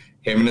character.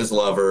 Him and his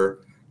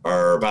lover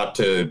are about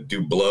to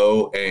do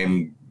blow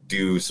and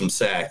do some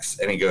sex,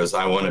 and he goes,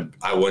 I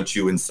want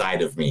you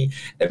inside of me.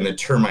 And the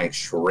termite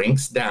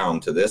shrinks down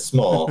to this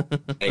small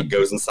and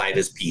goes inside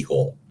his pee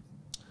hole.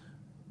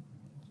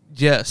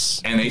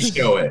 Yes. And they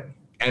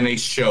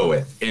show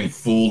it in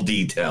full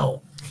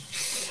detail.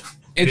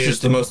 It is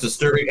the most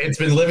disturbing. It's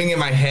been living in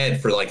my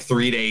head for like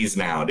 3 days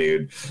now,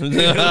 dude.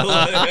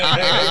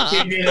 I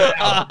can't get it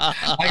out.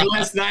 Like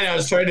last night, I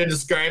was trying to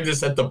describe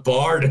this at the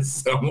bar to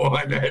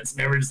someone that's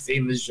never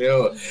seen the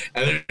show,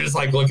 and they're just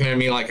like looking at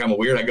me like I'm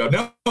weird. I go,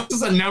 "No, this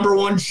is a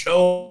 #1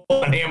 show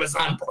on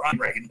Amazon Prime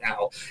right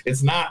now.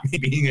 It's not me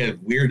being a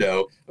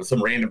weirdo of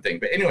some random thing."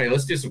 But anyway,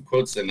 let's do some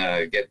quotes and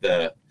get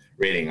the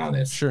rating on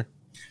this. Sure.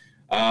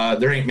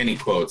 There ain't many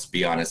quotes,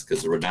 be honest,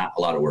 because there were not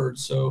a lot of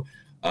words. So.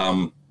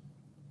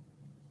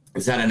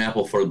 Is that an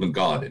apple for the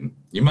garden?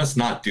 You must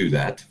not do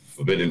that.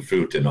 Forbidden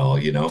fruit and all,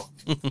 you know.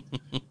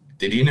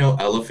 Did you know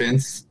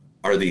elephants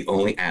are the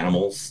only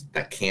animals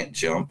that can't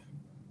jump?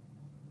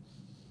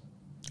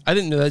 I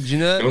didn't know that. Did you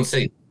know that? Don't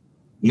say.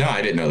 No,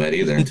 I didn't know that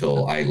either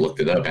until I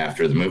looked it up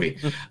after the movie.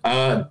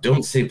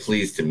 Don't say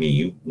please to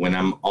me when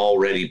I'm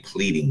already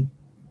pleading.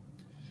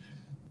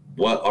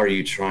 What are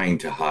you trying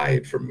to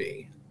hide from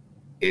me?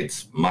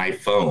 It's my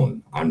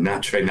phone. I'm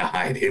not trying to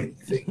hide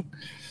anything.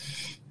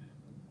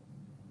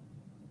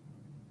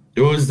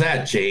 What was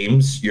that,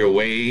 James?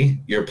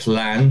 Your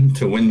plan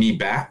to win me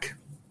back?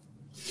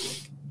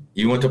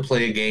 You want to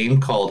play a game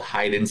called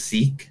hide and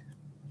seek?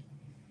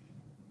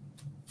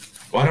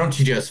 Why don't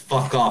you just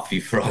fuck off,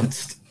 you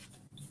frunst?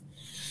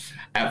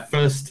 At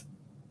first,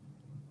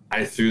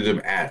 I threw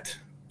them at.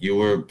 You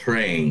were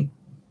praying,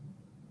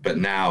 but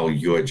now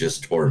you're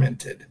just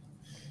tormented.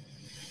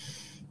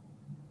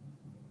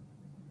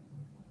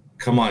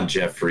 Come on,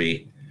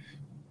 Jeffrey.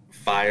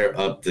 Fire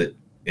up the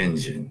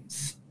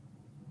engines.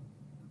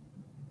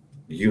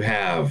 You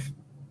have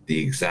the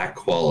exact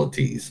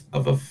qualities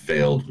of a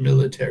failed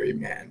military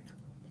man.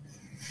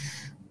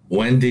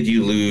 When did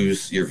you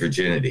lose your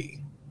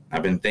virginity?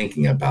 I've been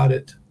thinking about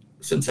it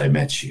since I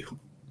met you.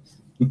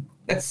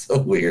 That's so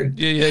weird.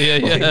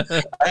 Yeah.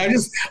 Like, I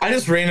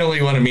just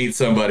randomly want to meet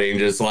somebody and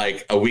just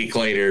like a week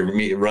later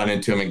run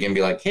into him again and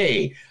be like,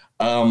 hey,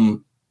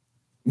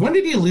 When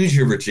did you lose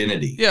your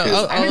virginity? Yeah,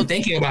 'Cause I've been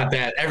thinking about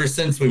that ever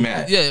since we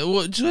met. Yeah,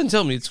 well, just go ahead and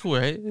tell me. It's cool,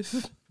 right?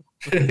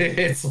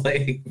 It's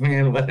like,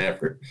 man,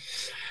 whatever.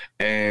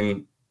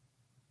 And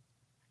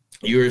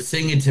you were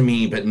singing to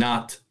me, but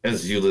not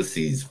as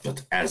Ulysses,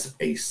 but as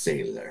a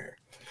sailor.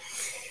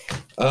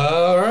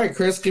 All right,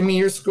 Chris, give me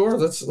your score.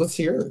 Let's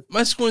hear it.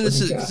 My score in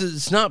this is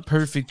it's not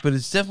perfect, but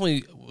it's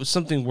definitely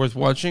something worth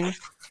watching.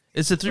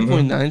 It's a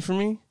 3.9 for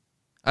me.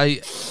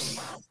 I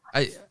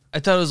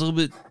thought it was a little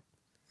bit.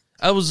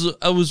 I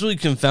was really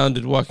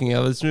confounded walking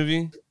out of this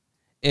movie,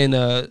 and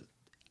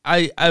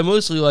I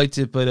mostly liked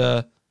it,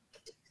 but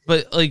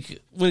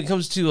like when it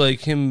comes to like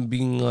him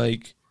being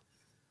like,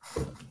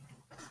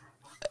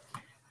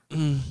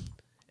 I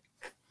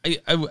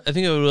think I would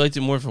have liked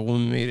it more if a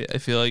woman made it. I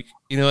feel like,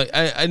 you know,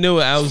 I know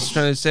what I was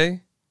trying to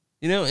say,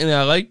 you know, and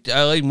I liked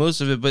most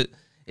of it, but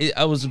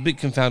I was a bit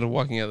confounded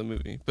walking out of the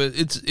movie. But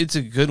it's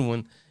a good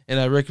one, and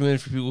I recommend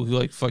it for people who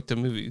like fucked up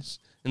movies.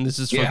 And this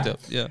is fucked up,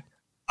 yeah.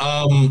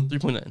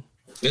 3.9.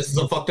 This is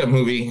a fucked up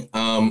movie.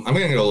 I'm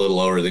gonna go a little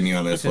lower than you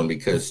on this one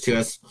because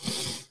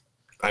just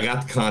I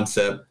got the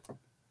concept,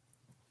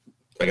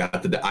 I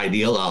got the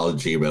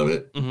ideology about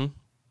it.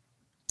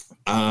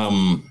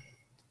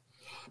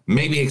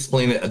 Maybe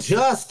explain it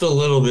just a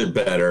little bit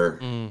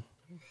better.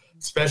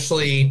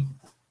 Especially,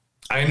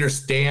 I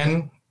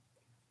understand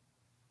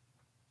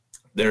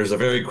there's a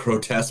very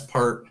grotesque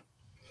part.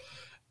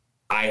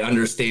 I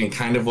understand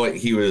kind of what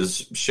he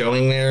was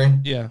showing there.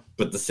 Yeah.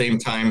 But at the same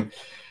time,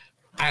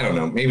 I don't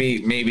know.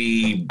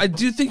 Maybe I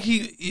do think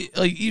he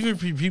like, even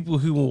for people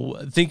who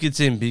will think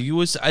it's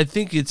ambiguous, I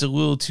think it's a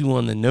little too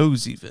on the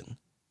nose even.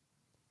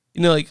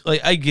 You know, like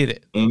I get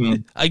it.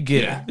 I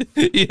get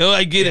it. You know,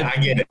 I get it. I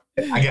get it.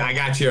 I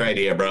got your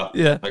idea, bro.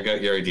 Yeah. I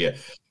got your idea.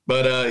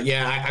 But I'm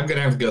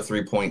gonna have to go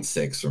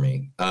 3.6 for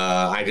me.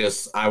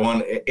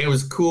 It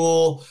was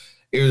cool.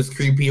 It was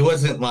creepy. It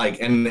wasn't like,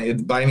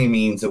 by any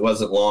means, it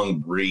wasn't long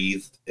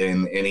breathed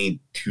in any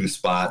two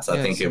spots.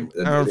 I think it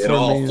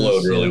all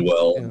flowed really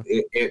well.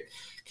 Yeah. It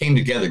came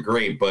together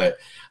great, but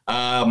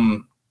I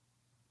don't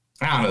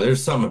know.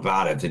 There's something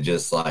about it that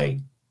just like.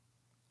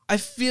 I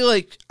feel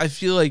like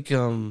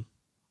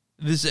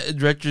this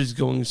director is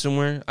going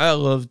somewhere. I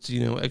loved,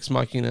 Ex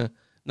Machina,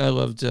 and I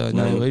loved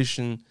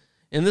Annihilation,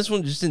 and this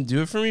one just didn't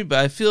do it for me. But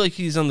I feel like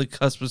he's on the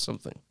cusp of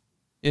something,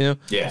 Yeah.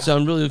 So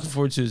I'm really looking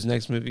forward to his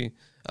next movie.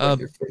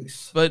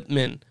 But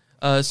man,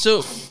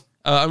 so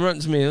on Rotten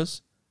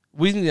Tomatoes,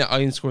 we think the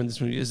audience score in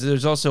this movie is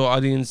there's also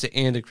audience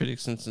and a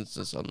critic's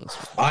consensus on this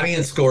one.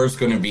 Audience score is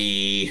going to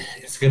be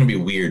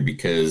weird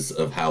because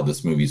of how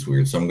this movie's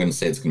weird. So I'm going to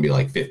say it's going to be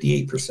like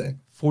 58%.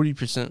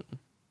 40%.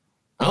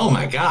 Oh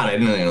my God, I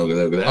didn't know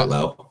it was that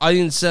low.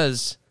 Audience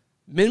says,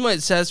 men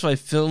might satisfy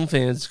film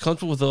fans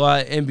comfortable with a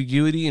lot of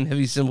ambiguity and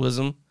heavy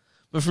symbolism,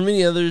 but for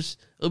many others,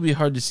 it'll be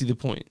hard to see the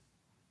point.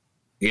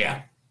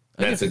 Yeah,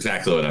 that's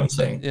exactly what I'm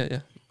saying. Yeah.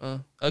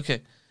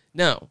 Okay.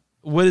 Now,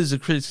 what is the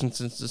critics'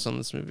 consensus on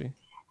this movie?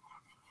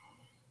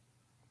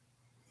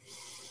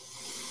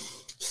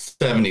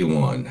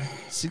 71.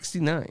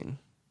 69.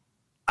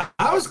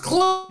 I was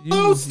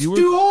close. You were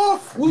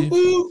off.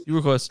 You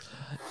were close.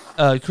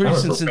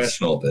 Critics' I'm a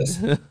professional at this.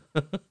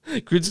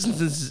 Critics'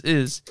 consensus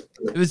is,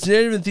 if its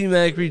narrative and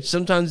thematic reach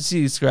sometimes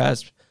exceed its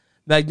grasp,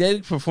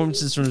 magnetic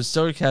performances from the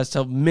stellar cast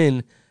help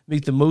men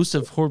make the most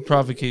of horde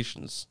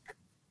provocations.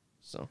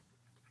 So,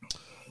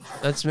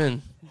 that's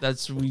Men.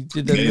 We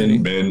did that.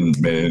 Men.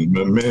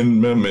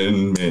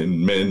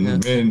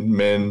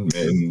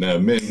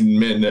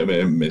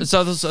 I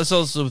saw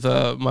this with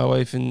my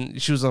wife,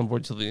 and she was on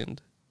board till the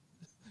end.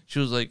 She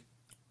was like,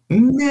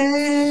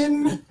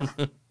 Men.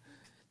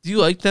 Do you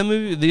like that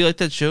movie? Do you like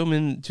that show,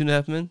 Men,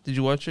 2.5 Men? Did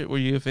you watch it? Were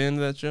you a fan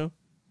of that show?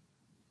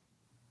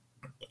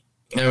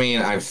 I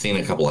mean, I've seen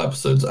a couple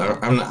episodes.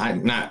 I'm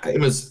not.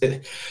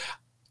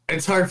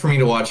 It's hard for me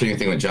to watch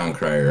anything with John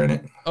Cryer in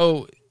it.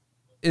 Oh,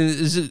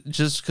 is it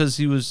just because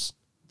he was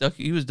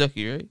Ducky? He was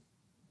Ducky, right?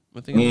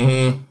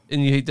 Mm-hmm.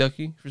 And you hate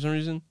Ducky for some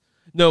reason?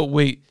 No,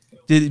 wait.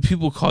 Did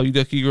people call you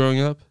Ducky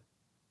growing up?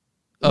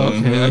 Oh,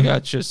 okay, I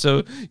gotcha.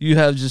 So you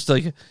have just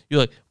like, you're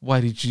like, why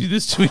did you do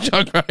this to me,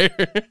 John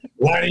Cryer?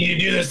 Why did you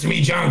do this to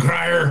me, John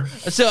Cryer?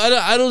 So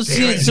I don't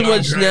see it so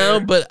much now,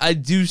 but I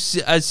do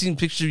see. I've seen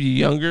pictures of you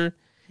younger,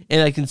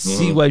 and I can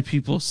see why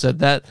people said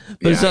that.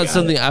 But it's not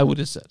something I would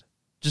have said.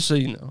 Just so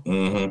you know.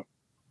 Mm-hmm.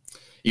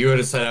 You would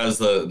have said I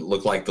was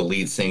looked like the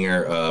lead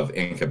singer of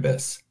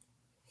Incubus.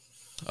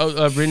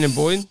 Oh, Brandon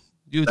Boyd?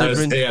 Yeah,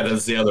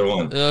 that's the other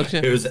one.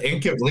 Okay. It was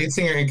lead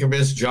singer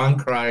Incubus, John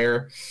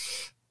Cryer,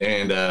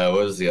 and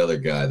what was the other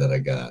guy that I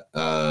got?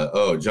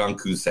 John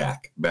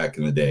Cusack back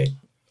in the day.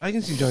 I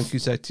can see John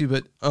Cusack too,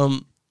 but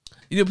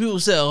people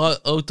say I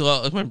looked a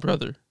lot like my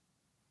brother,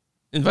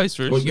 and vice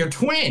versa. Well, you're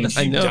twins.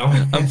 I know.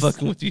 I'm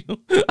fucking with you.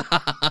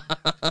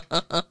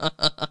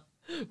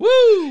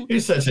 Woo! You're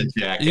such a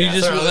jackass. You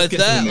just realized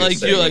that, like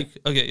segment. You're like,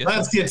 okay. Yeah.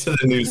 Let's get to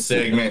the news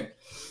segment.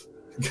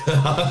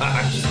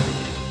 Gosh.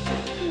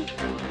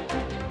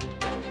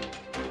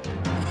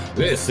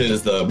 This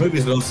is the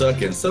Movies Don't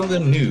Suck and Some of the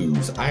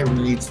News. I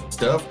read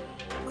stuff,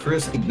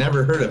 Chris he'd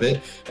never heard of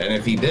it, and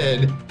if he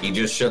did, he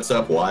just shuts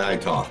up while I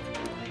talk.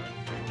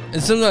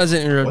 And sometimes I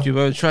interrupt you,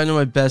 but I'm trying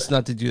my best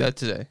not to do that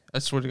today. I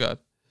swear to God.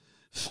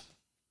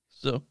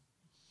 So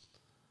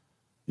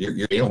you're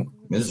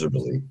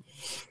miserably.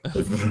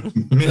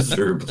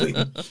 Miserably.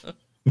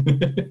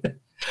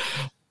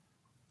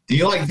 Do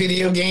you like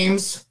video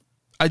games?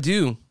 I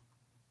do.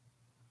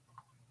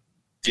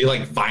 Do you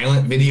like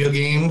violent video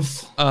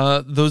games?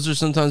 Those are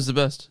sometimes the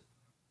best.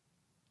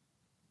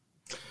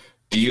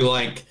 Do you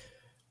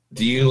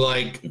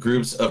like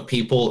groups of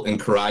people in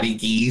karate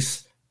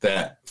gis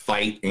that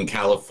fight in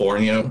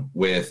California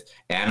with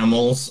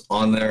animals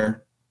on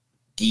their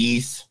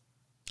gis?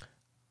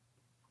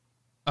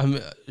 I'm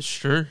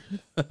sure.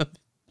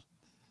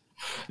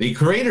 The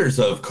creators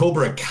of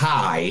Cobra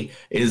Kai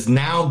is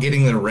now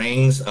getting the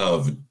ranks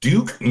of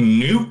Duke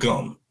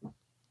Nukem.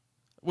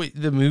 Wait,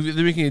 the movie?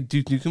 They're making a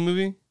Duke Nukem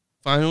movie?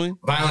 Finally?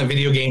 Violent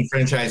video game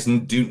franchise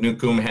Duke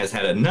Nukem has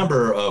had a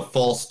number of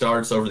false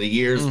starts over the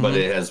years, but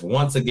it has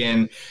once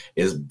again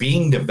is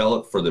being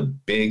developed for the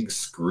big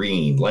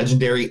screen.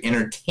 Legendary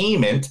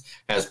Entertainment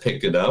has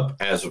picked it up,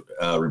 as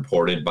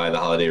reported by the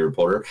Holiday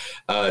Reporter.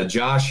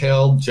 Josh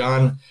Held,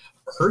 John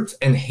Hurt,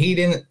 and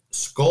Hayden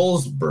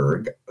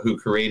Skolsberg, who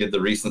created the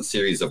recent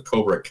series of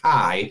Cobra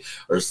Kai,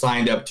 are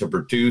signed up to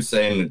produce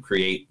and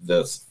create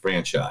this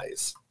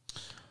franchise.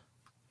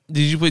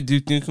 Did you play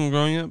Duke Nukem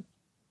growing up?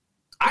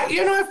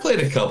 I've played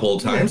a couple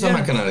of times. Yeah.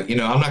 I'm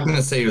not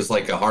gonna say it was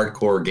like a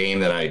hardcore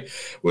game that I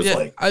was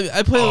like.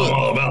 I played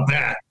all about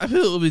that. I played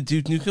a little bit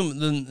Duke Nukem,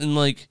 and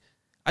like,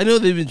 I know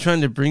they've been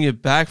trying to bring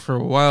it back for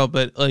a while,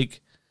 but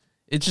like,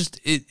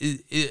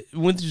 it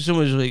went through so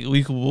much like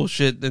legal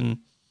bullshit, and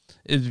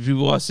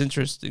people lost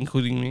interest,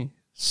 including me.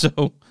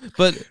 So,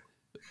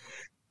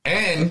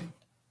 and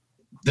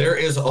there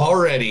is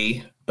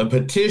already a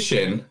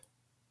petition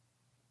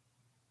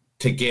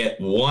to get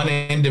one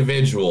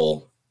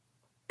individual.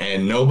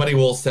 And nobody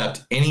will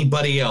accept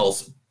anybody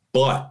else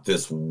but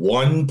this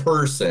one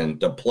person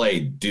to play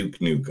Duke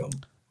Nukem.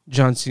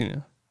 John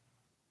Cena.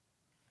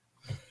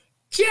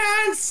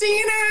 John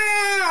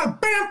Cena!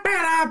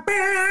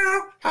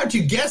 How'd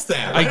you guess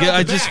that?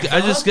 I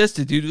just guessed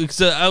it, dude.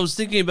 Because I was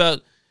thinking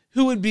about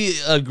who would be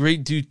a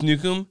great Duke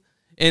Nukem,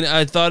 and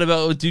I thought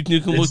about what Duke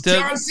Nukem looked at.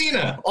 John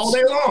Cena all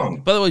day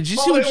long. By the way, did you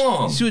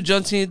see what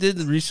John Cena did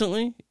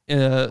recently?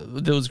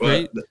 That was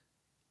great.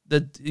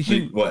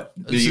 What?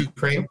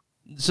 Ukraine?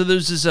 So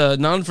there's this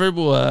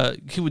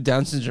nonverbal kid with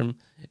Down syndrome,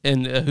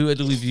 and who had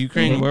to leave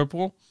Ukraine,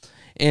 Whirlpool,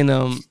 and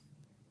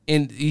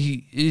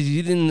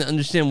he didn't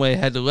understand why he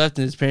had to left,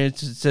 and his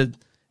parents said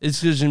it's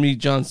because you're gonna meet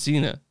John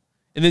Cena,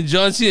 and then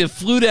John Cena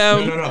flew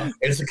down. No,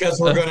 it's because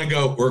we're gonna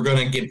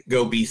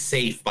go be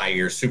safe by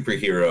your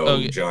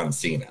superhero John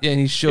Cena. Yeah, and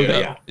he showed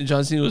up, and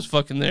John Cena was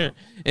fucking there,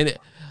 and.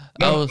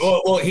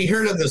 He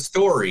heard of the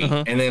story,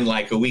 and then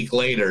like a week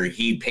later,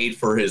 he paid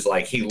for his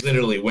he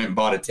literally went and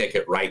bought a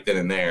ticket right then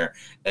and there,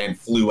 and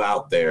flew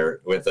out there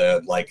with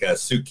a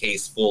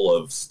suitcase full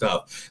of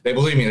stuff. They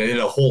did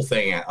a whole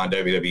thing on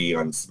WWE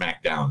on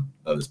SmackDown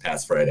this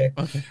past Friday.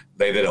 Okay.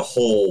 They did a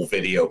whole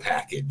video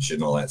package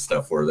and all that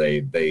stuff where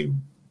they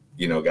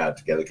got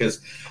together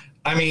because,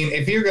 I mean,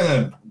 if you're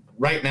gonna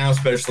right now,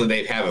 especially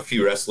they have a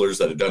few wrestlers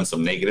that have done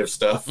some negative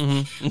stuff.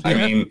 I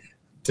mean.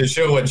 To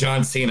show what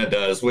John Cena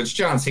does, which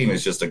John Cena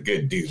is just a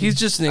good dude. He's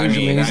just an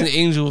angel, man. He's an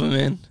angel of a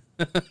man.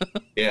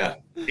 Yeah.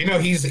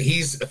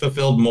 He's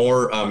fulfilled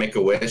more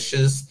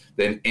Make-A-Wishes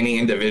than any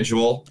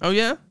individual. Oh,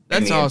 yeah?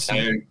 That's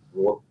awesome.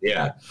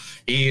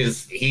 He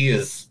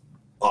is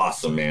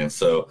awesome, man.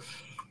 So,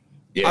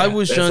 yeah. I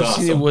wish John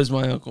Cena was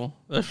my uncle.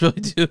 I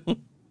really do.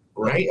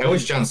 Right? I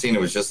wish John Cena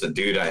was just a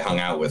dude I hung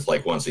out with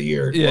once a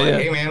year. Yeah,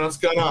 hey, man, what's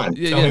going on?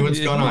 Tell me what's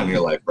going on in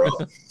your life, bro.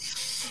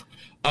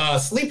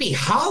 Sleepy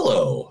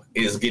Hollow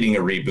is getting a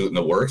reboot in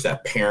the works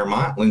at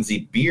Paramount.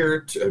 Lindsay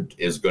Beard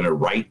is going to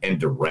write and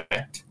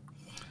direct.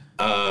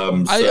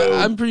 I'm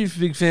a pretty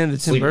big fan of the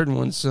Tim Burton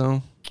one,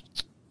 so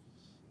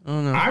I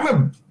don't know. I'm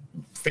a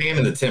fan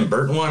of the Tim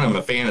Burton one. I'm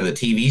a fan of the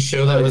TV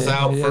show that was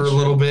out for a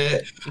little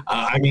bit.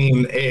 I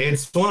mean,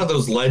 it's one of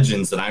those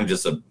legends that I'm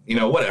just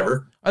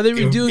whatever. Are they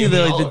redoing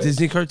the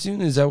Disney cartoon?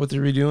 Is that what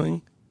they're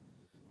redoing?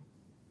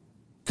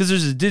 Because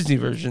there's a Disney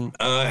version.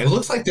 It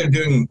looks like they're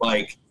doing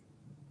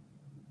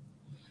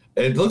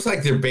It looks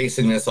like they're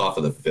basing this off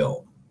of the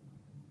film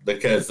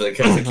because it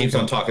keeps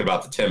on talking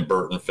about the Tim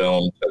Burton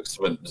film,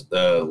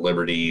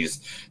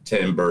 Liberties,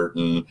 Tim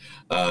Burton.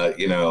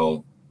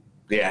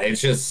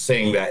 It's just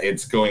saying that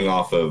it's going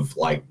off of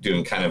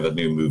doing kind of a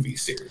new movie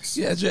series.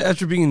 Yeah,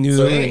 after being in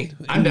New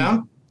England, I'm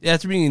down. Yeah,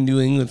 after being in New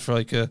England for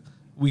a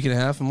week and a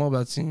half, I'm all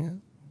about seeing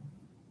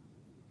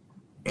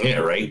it. Yeah,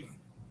 right.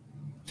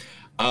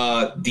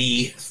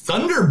 The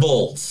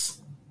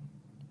Thunderbolts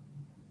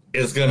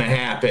is going to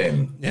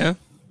happen. Yeah.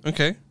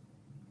 Okay.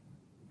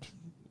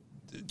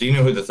 Do you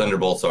know who the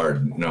Thunderbolts are?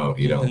 No,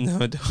 you don't. No,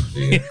 I don't.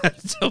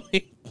 Tell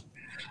me.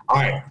 All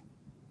right.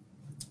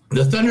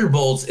 The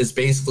Thunderbolts is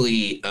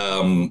basically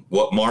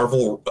what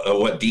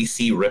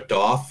DC ripped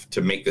off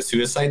to make the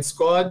Suicide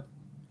Squad.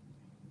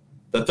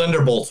 The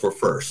Thunderbolts were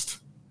first.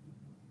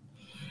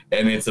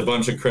 and it's a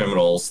bunch of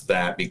criminals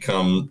that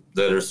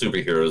are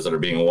superheroes that are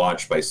being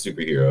watched by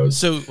superheroes.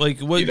 So, like,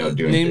 what doing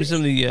name things. some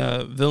of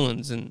the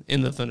villains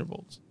in the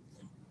Thunderbolts?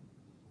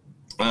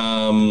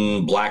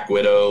 Black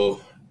Widow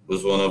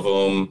was one of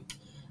them.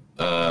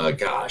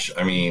 Gosh,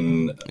 I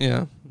mean,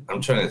 Yeah.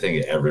 I'm trying to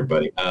think of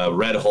everybody.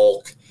 Red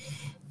Hulk,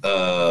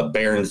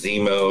 Baron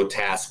Zemo,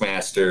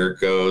 Taskmaster,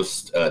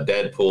 Ghost,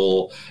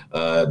 Deadpool,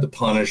 the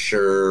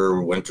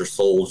Punisher, Winter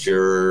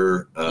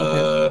Soldier.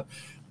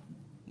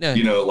 Yeah,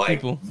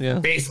 people, yeah.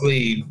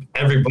 Basically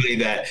everybody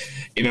that,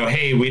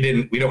 hey,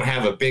 we don't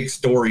have a big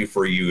story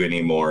for you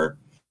anymore.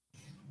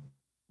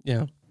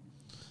 Yeah.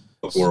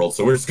 World,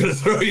 so we're just going to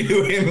throw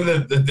you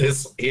in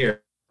this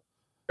here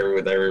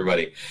with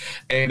everybody,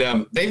 and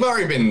they've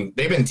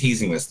been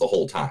teasing this the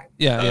whole time.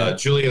 Yeah.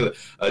 Julia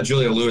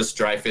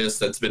Louis-Dreyfus,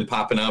 that's been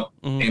popping up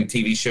in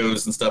TV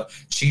shows and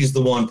stuff. She's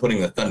the one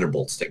putting the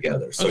Thunderbolts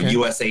together. So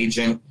U.S.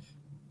 Agent,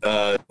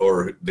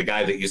 or the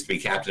guy that used to be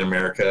Captain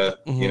America,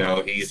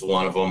 he's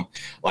one of them.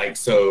 Like,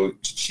 so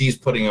she's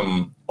putting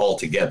them all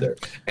together,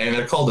 and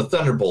they're called the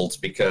Thunderbolts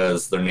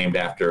because they're named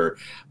after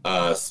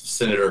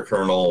Senator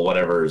Colonel,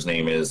 whatever his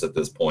name is at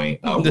this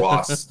point,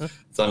 Ross,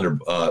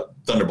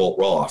 Thunderbolt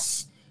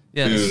Ross,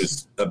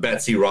 who's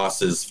Betsy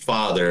Ross's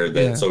father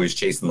that's always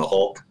chasing the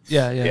Hulk.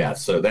 Yeah.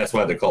 So that's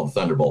why they're called the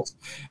Thunderbolts.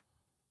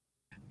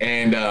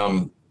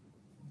 And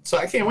so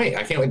I can't wait.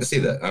 I can't wait to see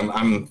that.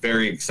 I'm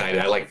very excited.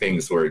 I like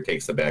things where it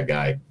takes the bad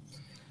guy.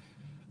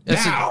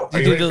 Now, are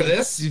you ready for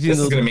this? This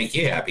is going to make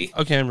you happy.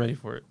 Okay, I'm ready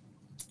for it.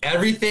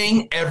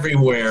 Everything,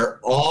 Everywhere,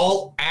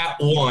 All at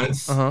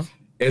Once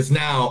is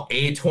now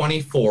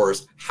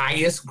A24's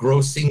highest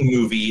grossing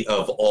movie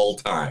of all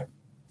time.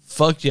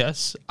 Fuck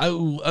yes. I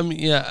mean,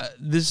 yeah,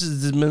 this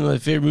has been my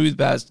favorite movie the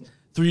past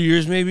 3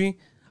 years, maybe.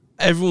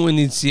 Everyone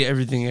needs to see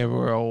Everything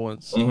Everywhere All at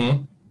Once.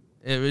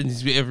 It needs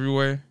to be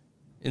everywhere,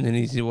 and they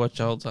need to watch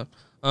it all the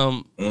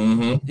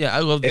time. Yeah,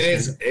 I love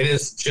this movie. It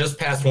is just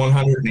past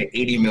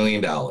 $180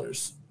 million.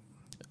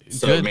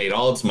 So it made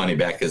all its money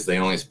back because they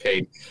only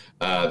paid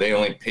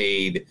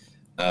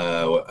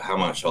how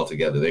much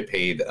altogether? They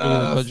paid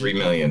 $3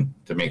 million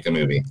to make the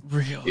movie.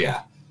 Really?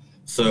 Yeah.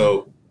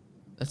 So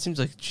that seems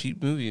like a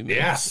cheap movie. Man.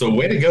 Yeah. So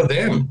way to go,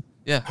 them.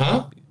 Yeah.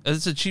 Huh?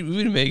 It's a cheap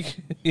movie to make.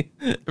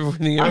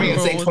 Everything. I mean,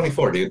 it's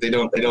A24, dude. They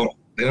don't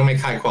make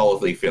high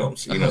quality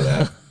films. You know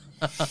that.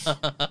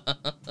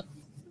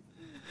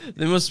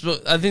 They must.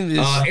 I think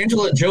this.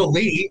 Angela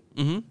Jolie.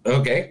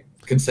 Okay,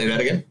 can say that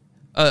again.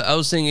 I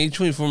was saying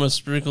A24 must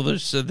sprinkle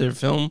their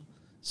film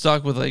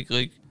stock with like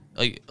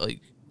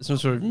some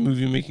sort of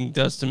movie making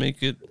dust to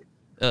make it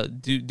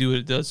do what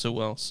it does so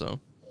well. So,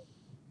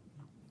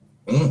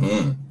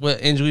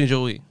 what Angelina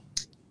Jolie?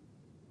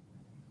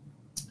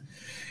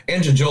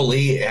 Angelina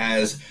Jolie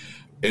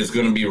is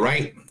going to be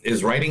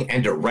writing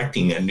and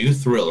directing a new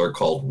thriller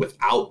called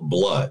Without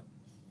Blood,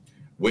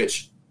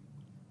 which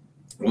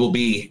will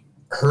be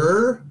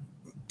her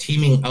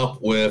teaming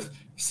up with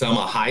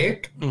Selma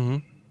Hayek,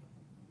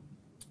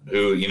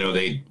 who,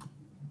 they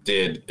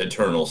did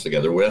Eternals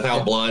together.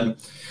 Without Blood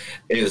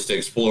is to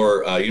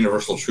explore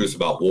universal truths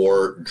about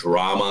war,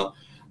 drama,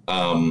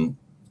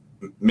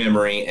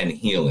 memory, and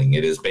healing.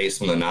 It is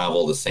based on the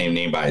novel the same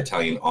name by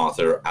Italian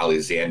author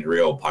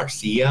Alessandro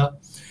Parcia,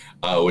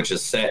 which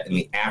is set in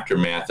the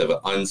aftermath of an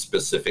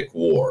unspecific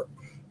war.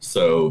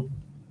 So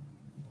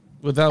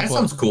Without that Blood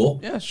sounds cool.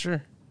 Yeah,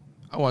 sure.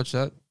 I'll watch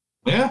that.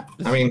 Yeah,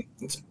 I mean,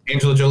 it's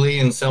Angela Jolie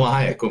and Selma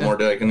Hayek. What more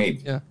do I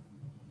need? Yeah.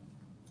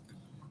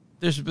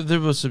 They're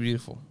both so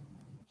beautiful.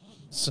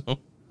 So,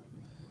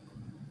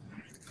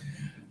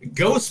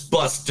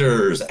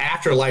 Ghostbusters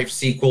Afterlife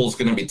sequel is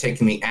going to be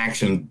taking the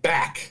action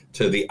back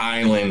to the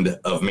island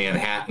of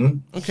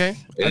Manhattan. Okay.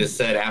 It is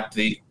said at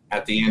the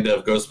end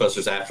of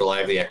Ghostbusters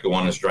Afterlife, the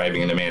Ecto-1 is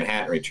driving into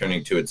Manhattan,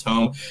 returning to its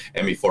home.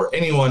 And before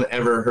anyone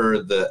ever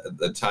heard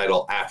the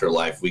title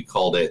Afterlife, we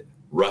called it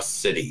Rust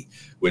City,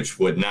 which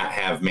would not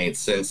have made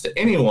sense to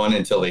anyone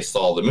until they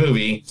saw the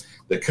movie.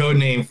 The code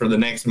name for the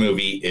next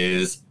movie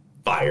is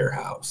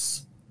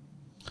Firehouse.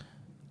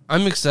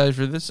 I'm excited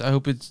for this. I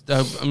hope it's.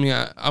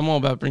 I'm all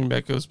about bringing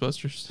back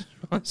Ghostbusters.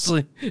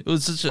 Honestly, it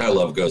was such a. I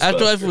love Ghostbusters.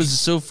 Afterlife was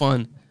so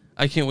fun.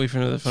 I can't wait for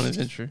another fun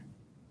adventure.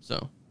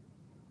 So.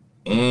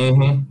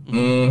 Remember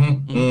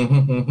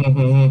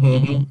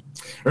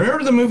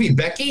the movie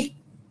Becky?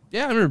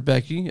 Yeah, I remember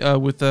Becky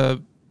with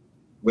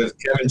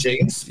Kevin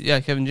James. Yeah,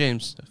 Kevin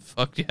James.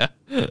 Fuck yeah.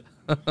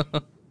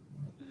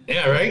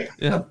 Yeah, right?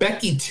 Yeah.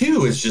 Becky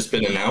 2 has just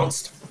been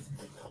announced.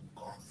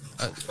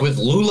 With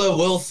Lula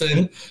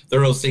Wilson,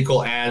 the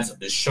sequel adds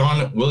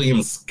Sean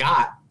William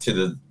Scott to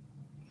the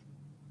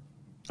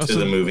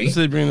movie.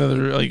 So they bring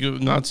another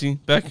Nazi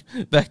back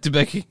to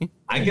Becky.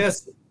 I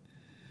guess.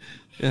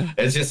 Yeah.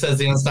 It just says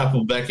the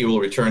unstoppable Becky will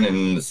return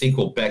in the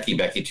sequel Becky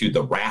 2,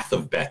 The Wrath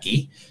of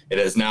Becky. It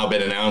has now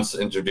been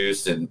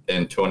introduced in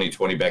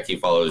 2020. Becky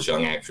follows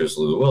young actress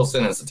Lula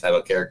Wilson as the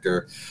title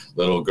character,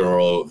 little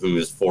girl who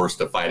is forced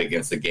to fight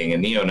against a gang of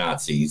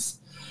neo-Nazis.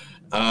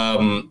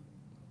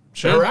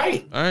 Sure. All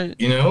right. All right.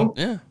 You know?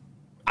 Yeah.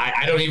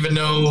 I don't even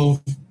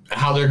know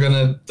how they're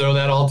gonna throw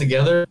that all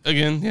together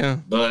again. Yeah,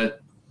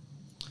 but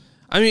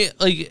I mean,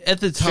 like at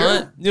the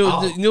time,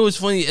 sure. you know what's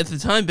funny? At the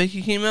time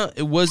Becky came out,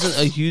 it wasn't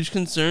a huge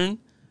concern,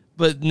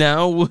 but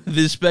now with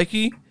this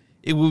Becky,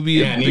 it would be.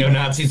 Yeah,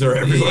 neo-Nazis are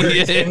everywhere.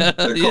 Yeah,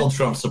 they're called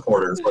Trump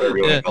supporters, whatever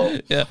you want to call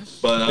them. Yeah,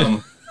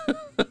 but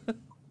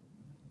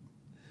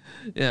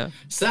yeah.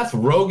 Seth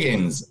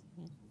Rogen's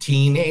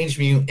Teenage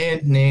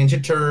Mutant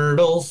Ninja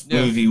Turtles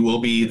movie will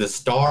be the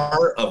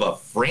star of a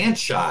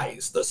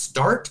franchise. The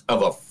start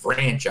of a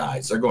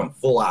franchise. They're going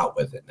full out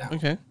with it now.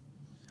 Okay.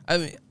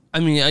 I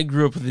mean, I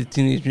grew up with the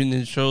Teenage Mutant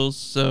Ninja Turtles,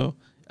 so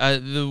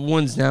the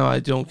ones now I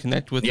don't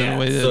connect with in a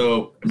way that.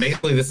 So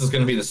basically, this is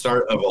going to be the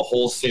start of a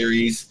whole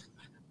series.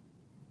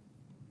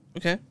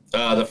 Okay.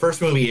 The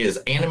first movie is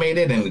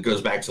animated and it goes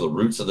back to the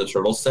roots of the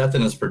Turtles. Seth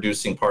and his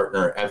producing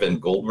partner, Evan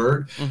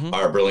Goldberg,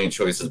 are brilliant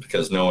choices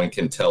because no one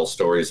can tell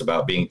stories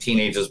about being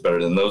teenagers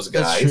better than those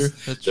guys.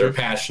 They're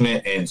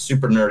passionate and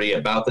super nerdy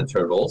about the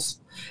Turtles.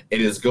 It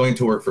is going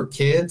to work for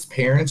kids,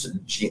 parents,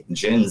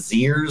 Gen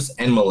Zers,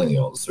 and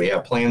millennials. We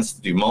have plans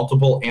to do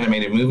multiple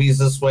animated movies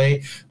this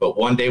way, but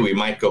one day we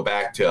might go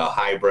back to a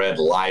hybrid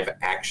live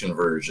action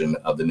version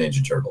of the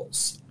Ninja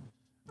Turtles.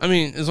 I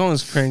mean, as long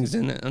as Krang's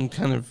in it, I'm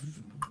kind of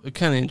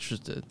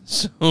interested.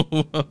 So,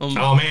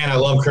 oh man, I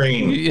love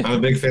Krang. Yeah. I'm a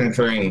big fan of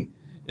Krang.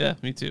 Yeah,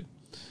 me too.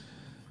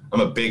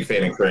 I'm a big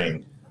fan of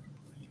Krang.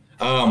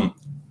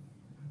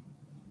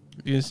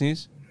 You gonna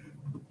sneeze?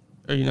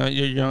 Or you not?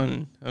 You're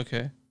yawning.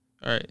 Okay.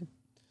 All right.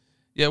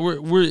 Yeah,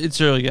 we're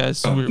it's early, guys.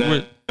 So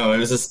no, it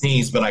was a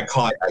sneeze, but I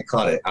caught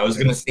it. I was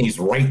gonna sneeze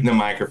right in the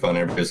microphone.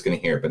 Everybody's gonna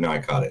hear it, but no, I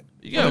caught it.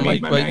 You got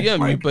a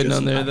mic button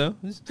on there though,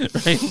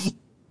 right?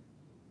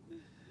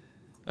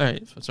 All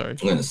right, sorry.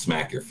 I'm gonna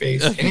smack your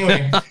face.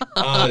 Anyway,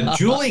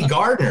 Julie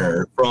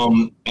Gardner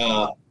from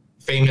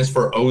famous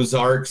for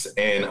Ozarks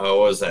and what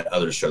was that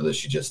other show that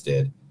she just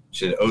did?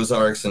 She did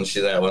Ozarks, and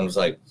that one was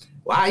like,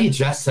 "Why are you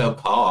dressed so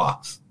poor?"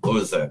 What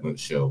was that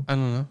show? I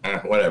don't know.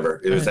 Whatever.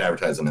 It was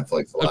advertised on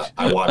Netflix a lot. Okay.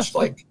 I watched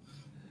like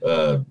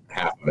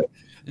half of it.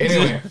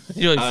 Anyway,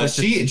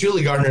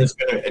 Julie Gardner has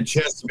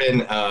just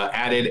been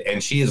added,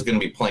 and she is going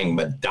to be playing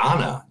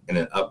Madonna in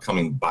an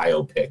upcoming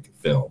biopic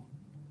film.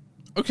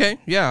 Okay,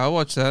 yeah, I'll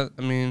watch that.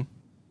 I mean,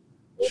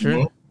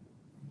 sure.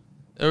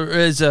 Or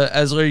as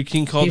Larry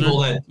King called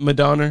her,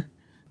 Madonna.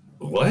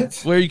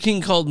 What? Larry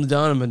King called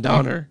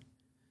Madonna.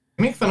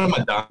 Make fun of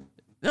Madonna.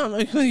 No, I'm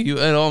not calling you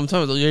at all. I'm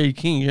talking about Larry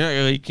King. You're not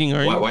Larry King,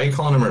 are you? Why are you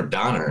calling him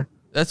Madonna?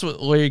 That's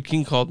what Larry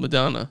King called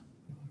Madonna.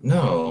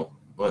 No.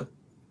 What?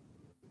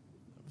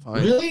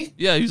 Fine. Really?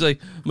 Yeah, he was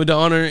like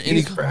Madonna, and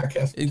he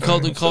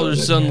called her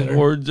son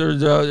Lords or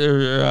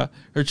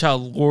her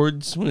child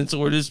Lords when it's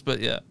Lourdes, but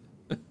yeah.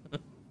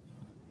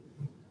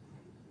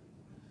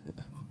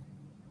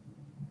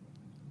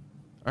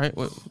 All right,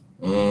 what?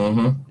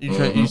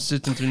 You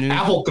sifting through news?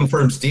 Apple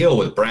confirms deal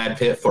with Brad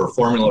Pitt for a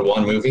Formula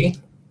One movie.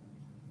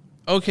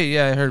 Okay,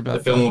 yeah, I heard about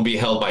the film will be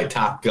held by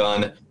Top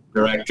Gun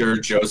director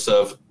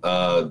Joseph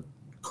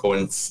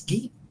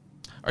Kosinski.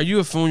 Are you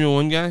a Formula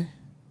One guy?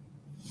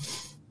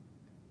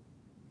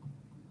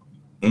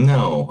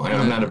 No,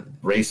 I'm not a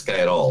race guy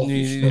at all.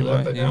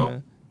 Yeah,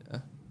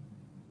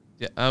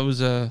 I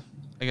was. I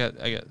got.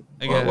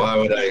 Why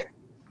would I?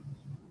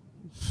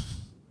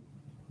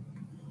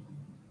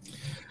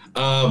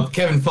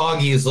 Kevin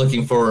Feige is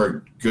looking for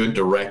a good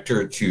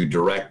director to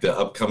direct the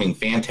upcoming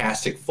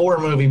Fantastic Four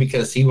movie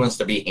because he wants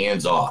to be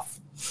hands off.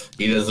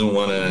 He doesn't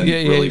want to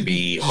really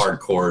be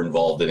hardcore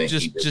involved in it.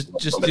 Just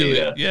do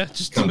it. Yeah,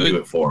 just come do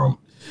it for him.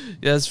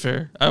 Yeah, that's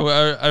fair.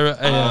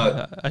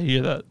 I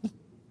hear that.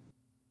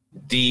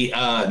 The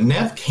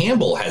Neve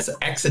Campbell has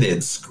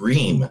exited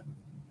Scream.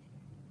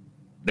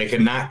 They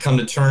could not come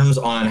to terms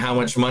on how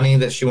much money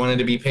that she wanted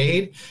to be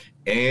paid,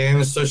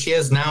 and so she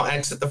has now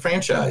exited the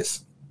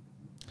franchise.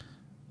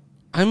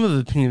 I'm of the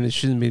opinion they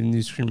shouldn't be the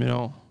new Scream at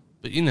all,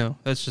 but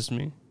that's just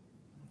me.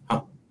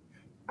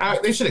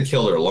 They should have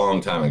killed her a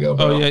long time ago.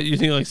 Oh yeah, you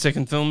think like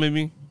second film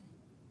maybe?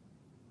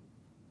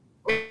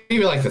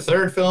 Maybe like the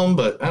third film,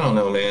 but I don't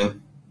know,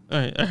 man. All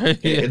right,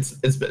 yeah.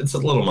 It's a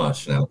little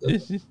much now.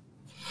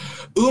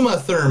 Uma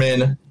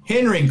Thurman,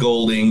 Henry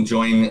Golding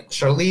join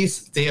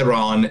Charlize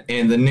Theron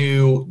in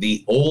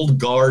the Old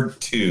Guard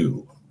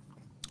 2.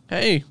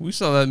 Hey, we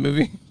saw that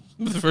movie,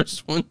 the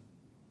first one.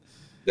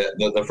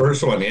 The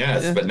first one,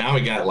 yes, yeah. But now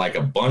we got like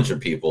a bunch of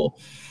people.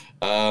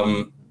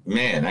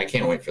 Man, I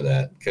can't wait for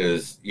that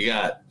because you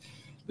got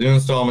new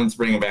installments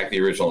bringing back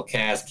the original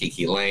cast: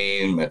 Kiki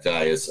Lane,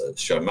 Matthias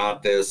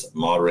Schoenaerts,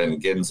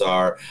 Maureen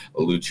Ginzar,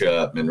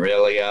 Lucia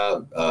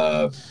Manrelia,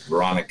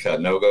 Veronica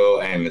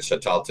Nogo, and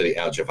Shatalti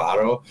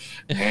Aljavaro,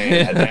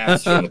 and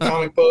adapts from the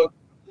comic book.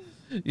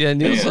 Yeah,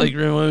 Neil's like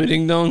Remo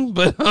Ding Dong,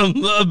 but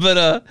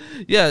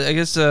yeah, I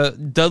guess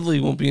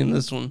Dudley won't be in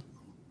this one.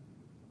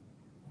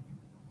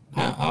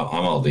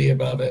 I'm all D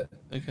about it.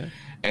 Okay.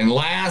 And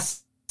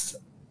last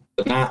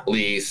but not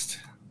least,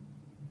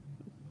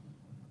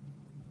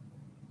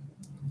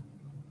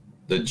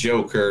 the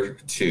Joker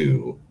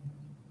 2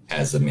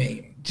 has a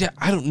name. Yeah,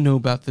 I don't know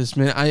about this,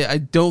 man. I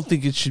don't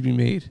think it should be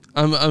made.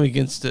 I'm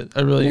against it.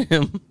 I really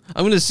am.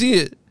 I'm going to see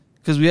it,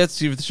 because we have to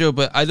see it for the show.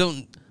 But I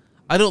don't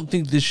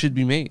think this should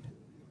be made.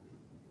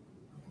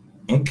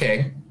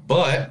 Okay,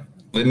 but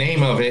the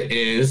name of it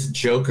is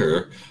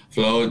Joker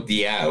Flor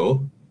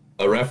Diao,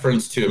 a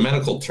reference to a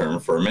medical term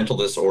for a mental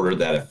disorder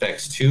that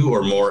affects two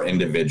or more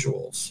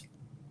individuals.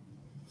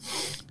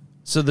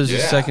 So there's a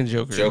second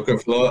Joker. Joker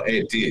Flor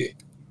Diao.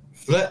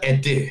 Fleur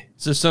et deux.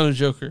 It's the son of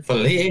Joker.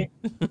 Fleur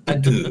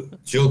et deux.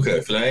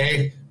 Joker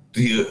Fleur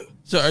Dieu.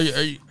 So are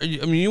you?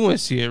 I mean, you want to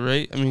see it,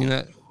 right? I mean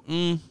that.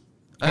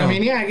 I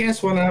mean, yeah, I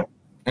guess why not?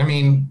 I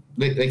mean,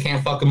 they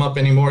can't fuck them up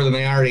any more than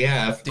they already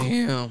have.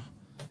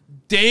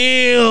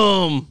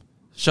 Damn.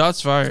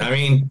 Shots fired. I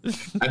mean,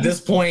 at this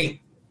point,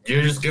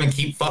 you're just gonna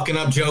keep fucking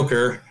up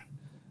Joker.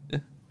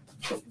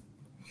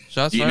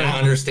 Shots Do you fired. not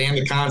understand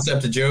the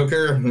concept of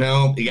Joker?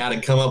 No, you got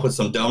to come up with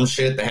some dumb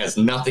shit that has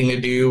nothing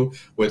to do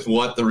with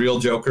what the real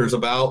Joker's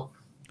about.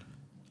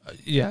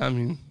 Yeah, I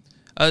mean,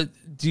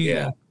 do you?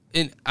 Yeah.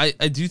 And I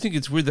do think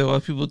it's weird that a lot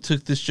of people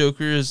took this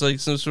Joker as like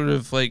some sort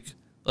of like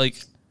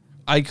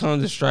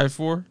icon to strive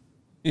for.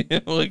 You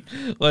know,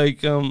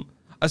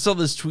 I saw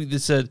this tweet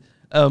that said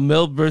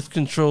male birth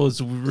control is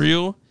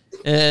real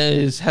and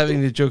is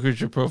having the Joker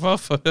as your profile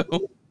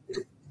photo.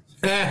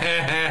 All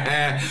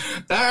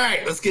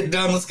right, let's get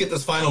done. Let's get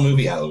this final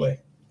movie out of the way.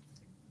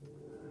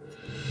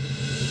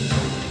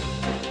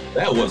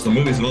 That was the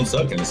movies don't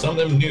suck and some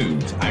of them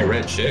news. I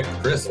read shit.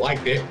 Chris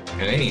liked it,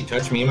 and then he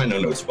touched me in my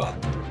no spot.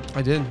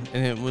 I did,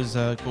 and it was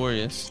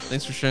glorious.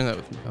 Thanks for sharing that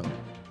with me, Tom.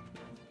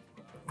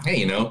 Hey,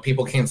 you know,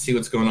 people can't see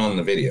what's going on in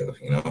the video.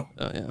 You know,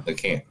 oh yeah,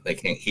 they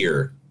can't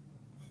hear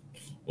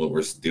what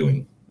we're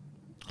doing.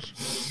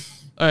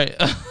 All right,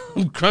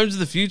 Crimes of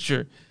the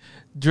Future,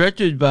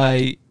 directed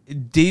by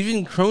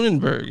David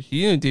Cronenberg.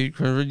 You know David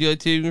Cronenberg. Do you like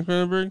David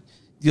Cronenberg?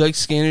 Do you like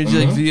Scanners? Do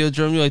you like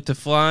Videodrome? You like The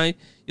Fly?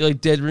 You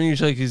like Dead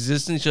Ringers? You like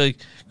Existence? You like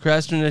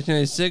Crash from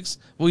 1996?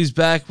 Well, he's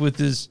back with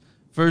his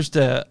first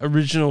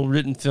original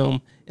written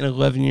film in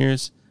 11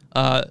 years,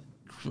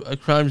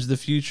 Crimes of the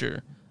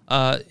Future.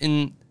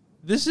 And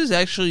this is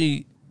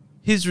actually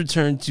his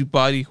return to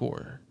body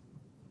horror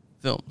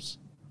films.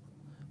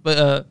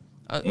 But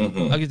I'll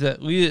get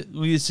that. Léa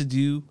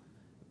Seydoux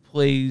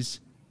plays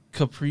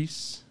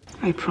Caprice.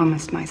 I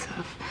promised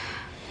myself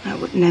I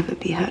would never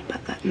be hurt by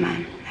that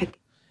man.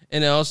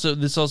 And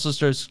this also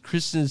stars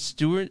Kristen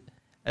Stewart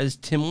as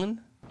Timlin.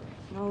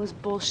 All this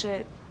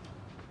bullshit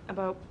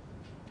about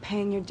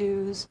paying your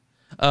dues.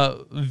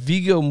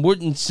 Viggo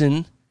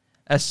Mortensen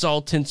as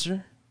Saul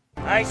Tenser.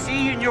 I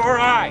see in your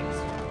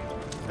eyes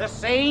the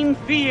same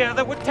fear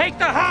that would take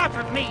the heart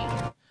of me.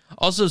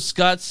 Also,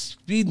 Scott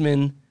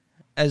Speedman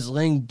as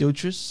Lang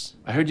Dotris.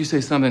 I heard you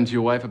say something to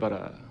your wife about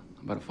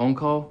a phone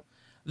call.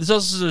 This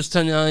also stars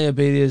Tanya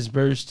Beatty as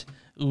Burst,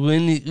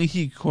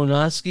 Lihi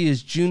Kornowski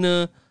as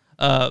Juna,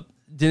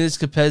 Dennis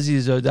Capezzi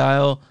as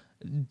Odile,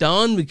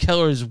 Don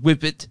McKellar as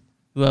Whippet,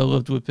 who I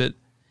loved Whippet,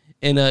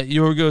 and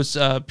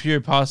Yorgos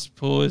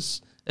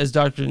Pierre-Paspoulos as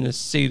Dr.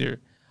 Nasader.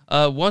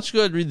 Why don't you go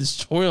ahead and read the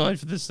storyline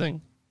for this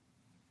thing?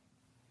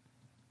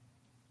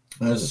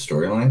 There's a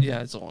storyline?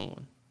 Yeah, it's a long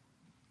one.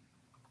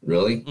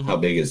 Really? How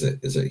big is it?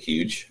 Is it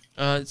huge?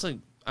 It's like,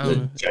 I don't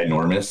know.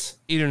 Ginormous?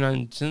 8 or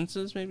 9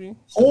 sentences, maybe?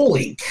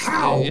 Holy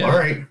cow! Yeah. All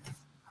right.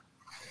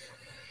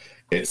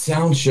 It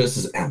sounds just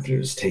as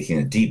actors taking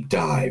a deep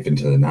dive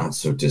into the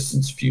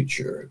not-so-distant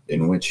future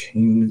in which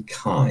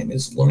humankind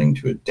is learning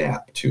to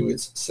adapt to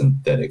its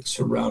synthetic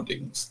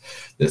surroundings.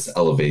 This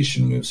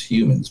elevation moves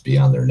humans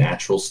beyond their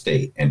natural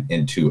state and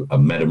into a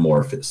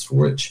metamorphosis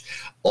which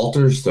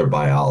alters their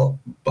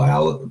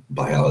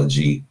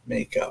biology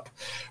makeup.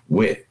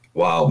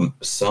 While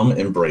some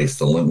embrace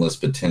the limitless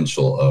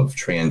potential of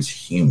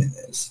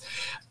transhumanism,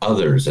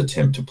 others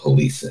attempt to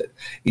police it.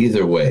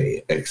 Either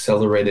way,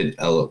 accelerated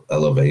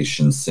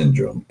elevation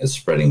syndrome is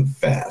spreading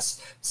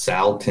fast.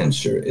 Sal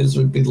Tenser is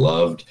a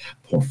beloved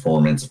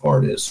performance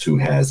artist who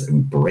has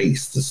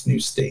embraced this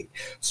new state,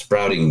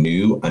 sprouting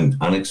new and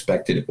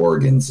unexpected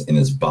organs in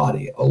his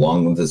body.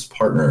 Along with his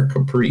partner,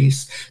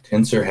 Caprice,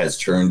 Tenser has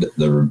turned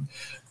the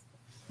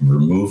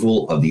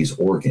removal of these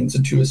organs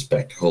into a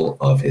spectacle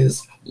of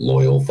his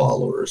loyal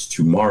followers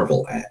to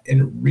marvel at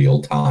in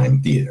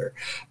real-time theater.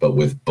 But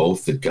with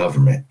both the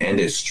government and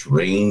a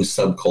strange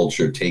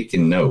subculture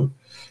taking note,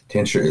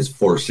 Tenser is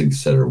forced to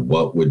consider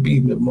what would be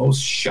the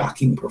most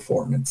shocking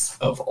performance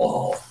of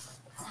all.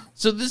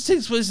 So this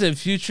takes place in a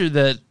future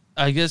that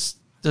I guess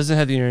doesn't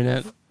have the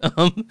internet.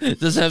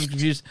 Doesn't have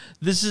computers.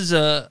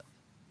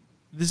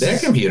 They're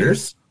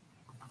computers.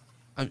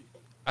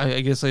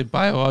 I guess like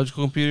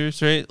biological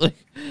computers, right? Like,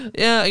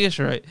 yeah, I guess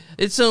you're right.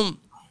 It's a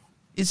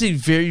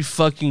very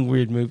fucking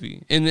weird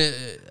movie, and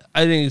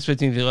I didn't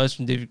expect anything less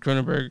from David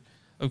Cronenberg.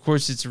 Of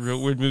course, it's a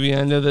real weird movie.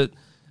 I know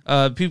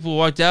that people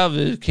walked out of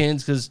it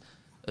cans because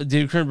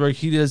David Cronenberg,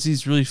 he does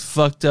these really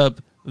fucked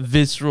up,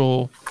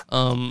 visceral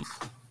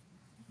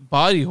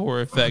body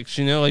horror effects.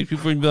 You know, like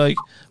people would be like,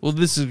 "Well,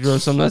 this is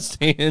gross. I'm not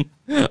staying."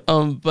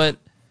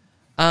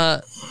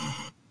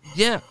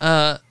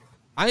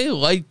 I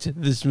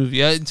liked this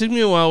movie. It took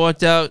me a while. I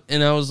walked out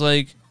and I was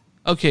like,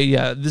 okay,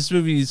 yeah, this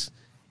movie's,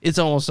 it's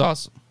almost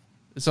awesome.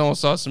 It's an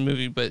almost awesome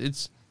movie, but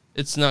it's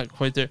not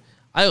quite there.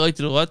 I liked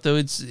it a lot though.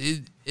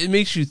 It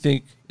makes you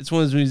think. It's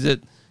one of those movies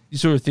that you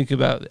sort of think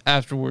about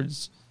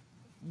afterwards.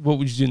 What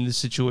would you do in this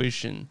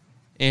situation?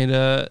 And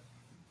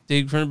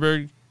Dave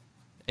Cronenberg,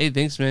 hey,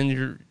 thanks,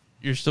 man.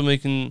 You're still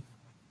making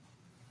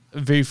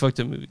very fucked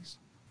up movies.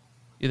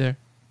 You there?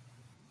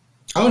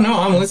 Oh no,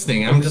 I'm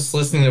listening. I'm just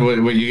listening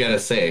to what you gotta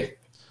say.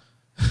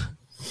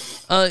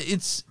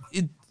 It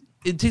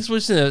takes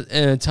place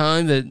in a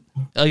time that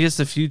I guess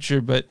the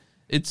future, but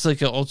it's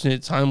like an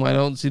alternate timeline. I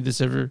don't see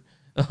this ever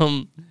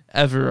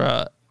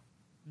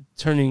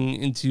turning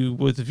into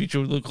what the future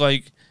would look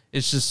like.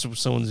 It's just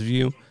someone's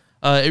view.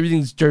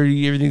 Everything's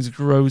dirty. Everything's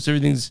gross.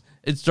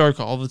 It's dark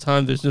all the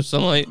time. There's no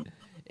sunlight,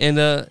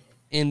 and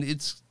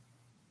it's.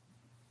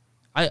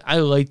 I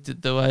liked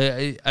it though.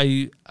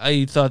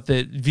 I thought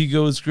that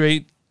Viggo was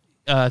great.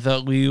 I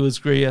thought Lee was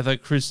great. I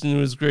thought Kristen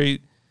was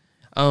great.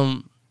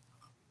 And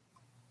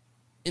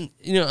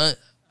you know,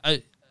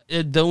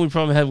 the only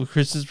problem I had with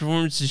Kristen's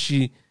performance is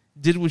she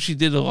did what she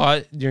did a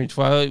lot during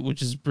Twilight,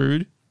 which is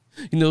brood.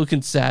 You know,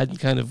 looking sad and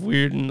kind of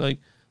weird and like.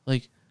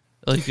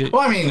 Well,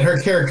 I mean, her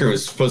character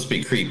was supposed to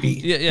be creepy.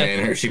 Yeah.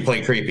 And she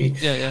played creepy.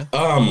 Yeah.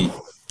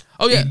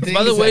 Oh yeah.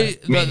 By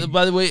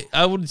the way,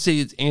 I would say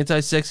it's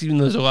anti-sex, even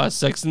though there's a lot of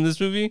sex in this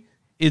movie.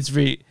 It's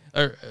very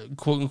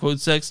quote unquote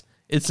sex.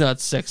 It's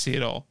not sexy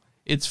at all.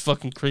 It's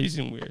fucking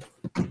crazy and weird.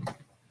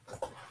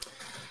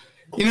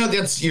 You know,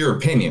 that's your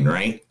opinion,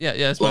 right? Yeah.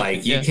 It's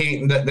like you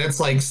can't. That's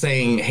like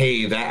saying,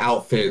 "Hey, that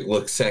outfit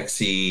looks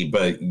sexy,"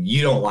 but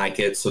you don't like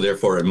it, so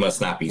therefore it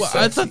must not be sexy.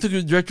 I thought the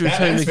director was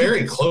trying to make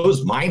very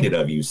closed-minded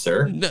of you,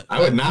 sir. No, I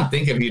would not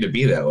think of you to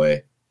be that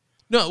way.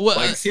 No,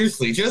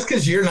 seriously, just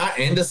because you're not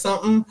into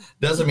something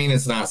doesn't mean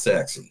it's not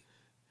sexy.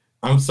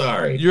 I'm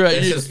sorry. You're right.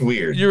 It's just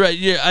weird. You're right.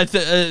 Yeah,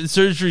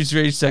 surgery is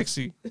very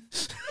sexy.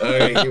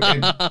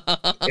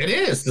 It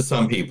is to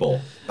some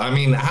people. I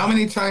mean, how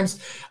many times?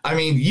 I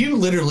mean, you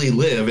literally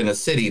live in a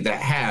city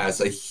that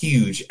has a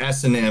huge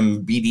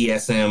S&M,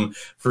 BDSM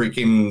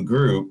freaking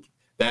group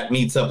that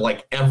meets up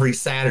like every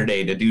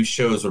Saturday to do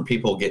shows where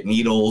people get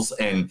needles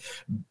and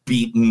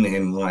beaten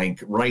and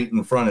like right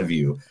in front of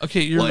you.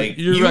 Okay, you're right.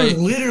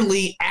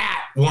 Literally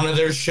at one of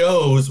their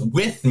shows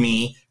with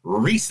me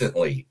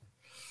recently.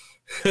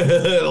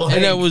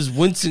 And I was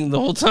wincing the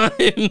whole time.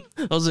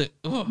 I was like,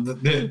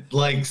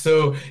 oh.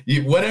 So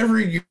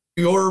whatever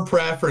your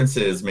preference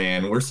is,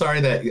 man, we're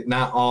sorry that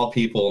not all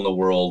people in the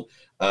world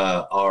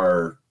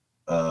are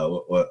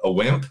a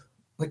wimp.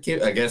 Like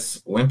I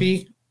guess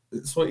wimpy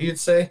is what you'd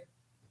say.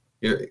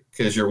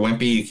 Because you're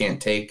wimpy, you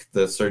can't take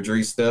the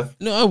surgery stuff.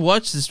 No, I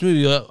watched this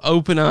movie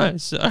open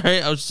eyes. All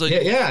right, I was just like,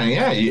 yeah.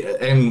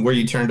 And were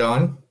you turned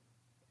on?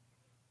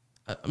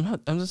 I'm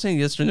not saying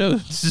yes or no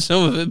to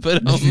some of it,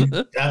 but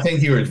I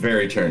think you were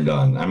very turned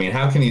on. I mean,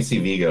 how can you see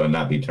Viggo and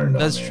not be turned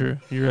on? That's true.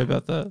 You're right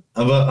about that.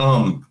 But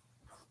all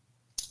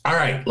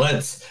right,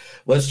 let's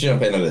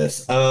jump into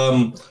this.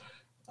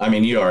 I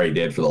mean, you already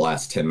did for the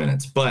last 10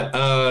 minutes, but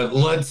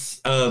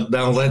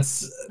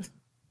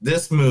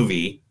this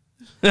movie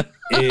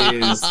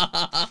is.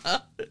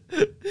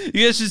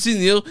 You guys should see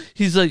Neil.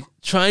 He's like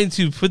trying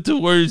to put the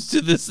words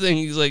to this thing.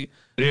 He's like,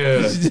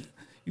 yeah.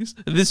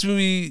 This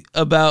movie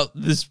about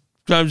this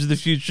Crimes of the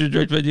Future,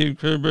 directed by David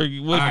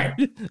Cronenberg.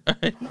 All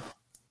right.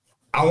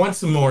 I want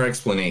some more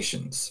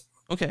explanations.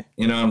 Okay.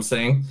 You know what I'm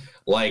saying?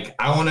 Like,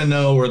 I want to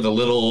know where the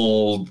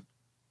little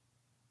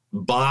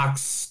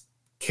box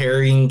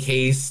carrying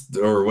case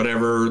or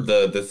whatever,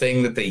 the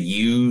thing that they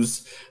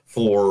use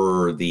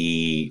for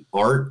the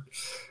art,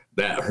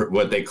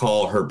 what they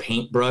call her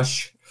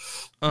paintbrush,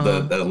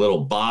 the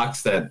little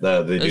box that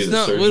they do the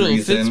surgeries little,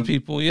 it fits in.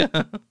 People, yeah.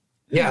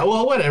 Yeah,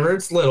 well, whatever.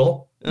 It's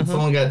little. It's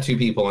only got 2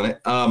 people in it.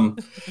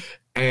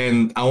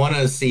 And I want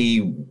to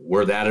see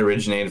where that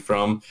originated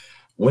from.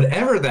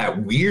 Whatever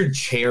that weird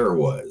chair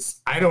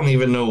was, I don't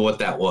even know what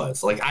that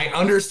was. Like, I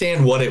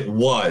understand what it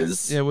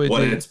was,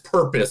 what its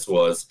purpose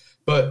was,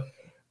 but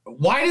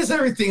why does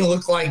everything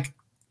look like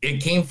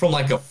it came from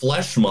like a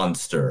flesh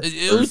monster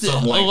or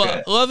something like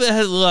that? A lot of it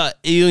had a lot of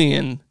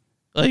alien,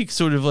 like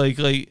sort of like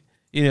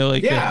you know,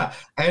 like yeah.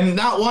 And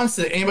not once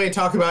did anybody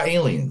talk about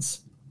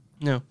aliens.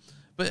 No,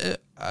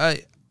 but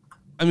I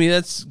mean,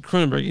 that's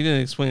Cronenberg. He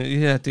didn't explain it. He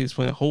didn't have to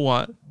explain a whole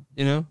lot,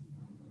 you know?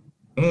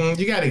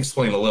 You got to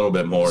explain a little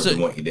bit more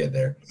than what you did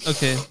there.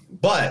 Okay.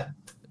 But.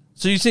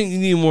 So you're saying you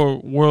need more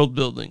world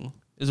building,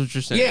 is what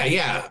you're saying?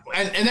 Yeah.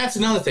 And that's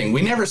another thing.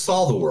 We never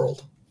saw the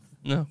world.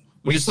 No.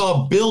 We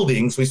saw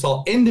buildings. We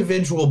saw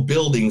individual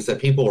buildings that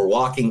people were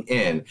walking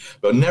in,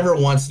 but never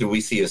once did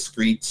we see a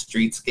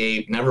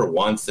streetscape. Never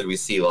once did we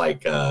see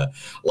like a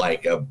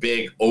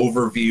big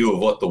overview of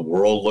what the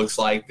world looks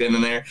like then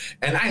and there.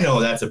 And I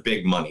know that's a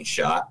big money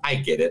shot. I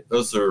get it.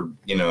 Those are,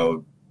 you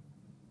know,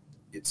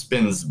 it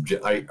spins.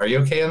 Are you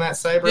okay on that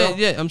side, bro?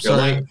 Yeah. I'm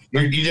sorry.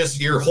 Like,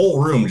 your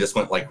whole room just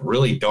went like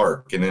really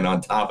dark, and then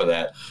on top of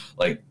that,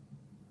 like,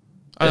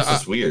 that's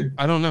just weird.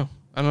 I don't know.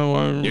 I don't know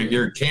why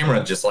your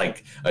camera just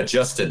like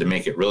adjusted to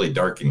make it really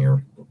dark in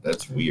here.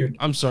 That's weird.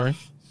 I'm sorry.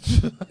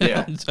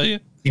 Yeah. I'll tell you.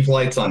 Keep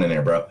lights on in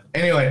there, bro.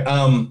 Anyway,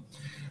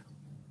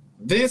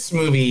 this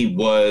movie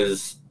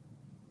was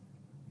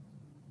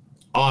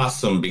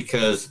awesome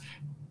because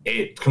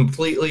it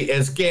completely,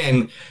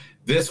 again,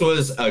 this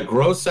was a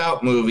gross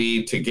out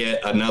movie to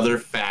get another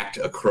fact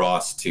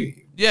across to you.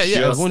 Yeah,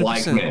 just 100%.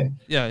 like Men.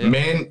 Yeah.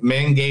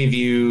 Men gave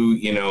you,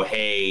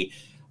 hey,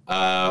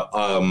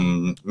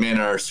 men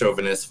are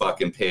chauvinist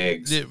fucking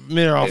pigs.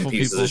 Men are awful and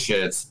pieces people. of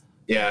shits.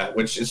 Yeah,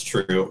 which is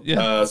true.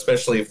 Yeah.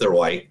 Especially if they're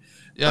white.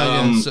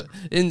 Yeah. So,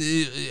 and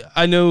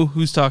I know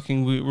who's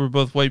talking. We're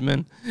both white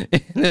men.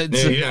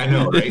 I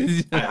know,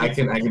 right? I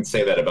can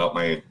say that about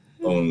my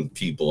own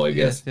people, I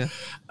guess. Yeah.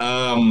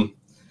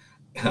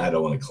 I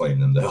don't want to claim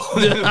them though.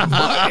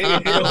 But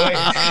anyway,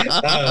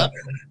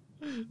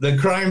 The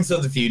Crimes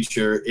of the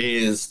Future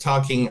is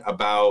talking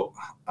about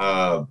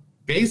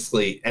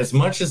basically, as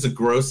much as the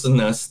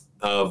grossness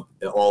of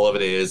all of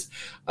it is,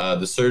 the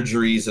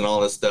surgeries and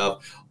all this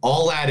stuff,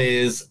 all that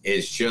is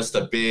just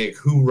a big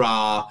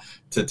hoorah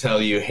to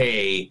tell you,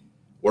 hey,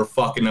 we're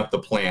fucking up the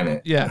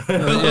planet. Yeah.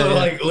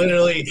 Like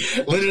literally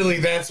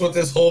that's what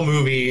this whole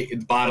movie,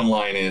 bottom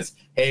line is.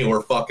 Hey,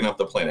 we're fucking up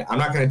the planet. I'm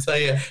not going to tell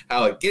you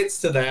how it gets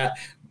to that,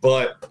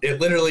 but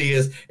it literally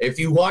is. If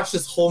you watch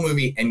this whole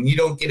movie and you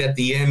don't get at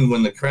the end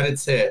when the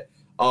credits hit,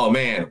 oh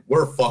man,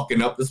 we're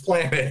fucking up this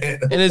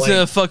planet. And it's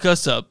going to fuck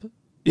us up.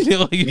 We're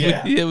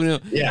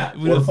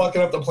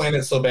fucking up the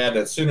planet so bad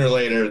that sooner or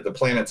later the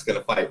planet's going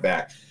to fight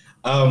back.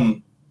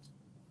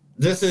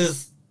 This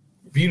is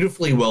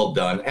beautifully well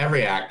done.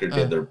 Every actor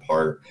did their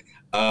part.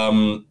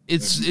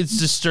 It's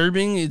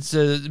disturbing. It's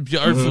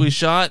artfully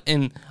shot,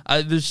 and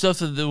there's stuff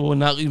that will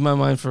not leave my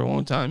mind for a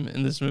long time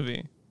in this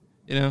movie.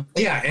 Yeah,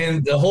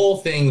 and the whole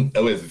thing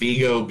with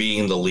Viggo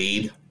being the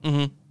lead.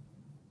 Mm-hmm.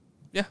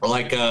 Yeah,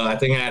 like I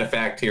think I had a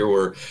fact here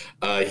where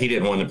he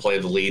didn't want to play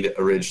the lead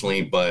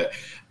originally, but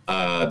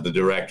the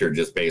director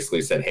just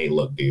basically said, "Hey,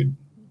 look, dude,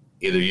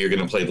 either you're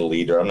going to play the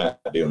lead or I'm not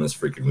doing this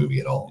freaking movie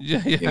at all."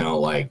 Yeah. It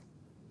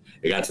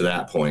got to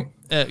that point.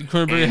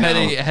 Cronenberg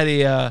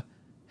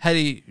had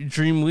a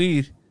dream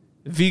lead,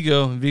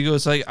 Viggo.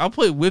 Viggo's like, "I'll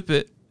play Whip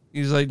It."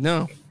 He's like,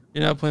 "No,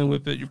 you're not playing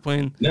Whip It. You're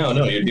playing No,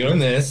 you're doing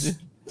this,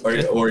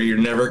 or you're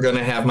never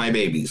gonna have my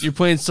babies. You're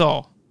playing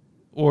Saul,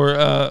 or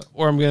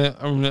I'm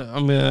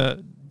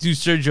gonna do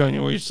surgery on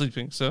you while you're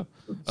sleeping." So,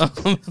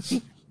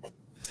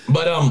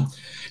 but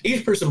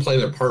each person played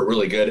their part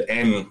really good,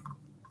 and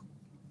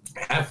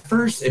at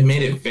first it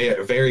made it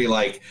very, very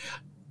like,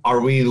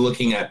 are we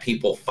looking at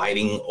people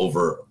fighting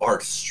over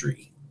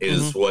artistry?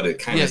 Is what it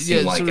kind of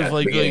seemed like at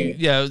the beginning.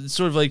 It's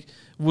sort of like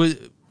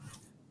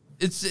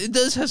it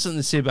does have something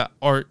to say about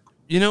art,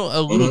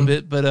 a little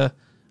bit, but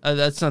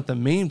that's not the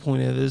main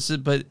point of this.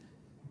 But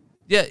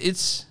I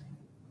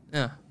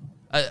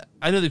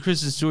know that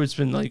Kristen Stewart's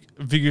been like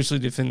vigorously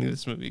defending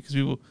this movie because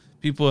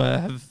people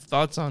have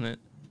thoughts on it.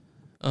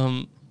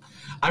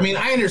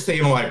 I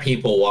understand why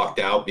people walked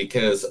out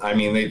because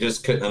they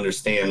just couldn't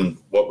understand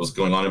what was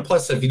going on, and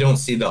plus, if you don't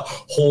see the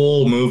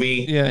whole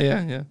movie,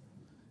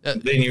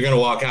 then you're gonna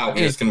walk out and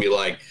it's gonna be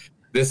like,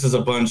 this is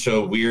a bunch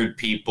of weird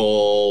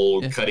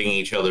people cutting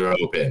each other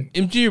open.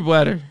 Empty your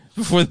bladder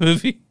before the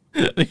movie.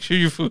 Make sure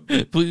you're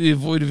completely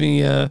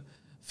avoiding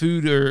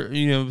food or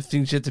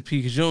things you have to pee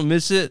because you don't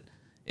miss it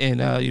and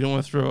you don't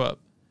want to throw up.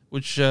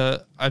 Which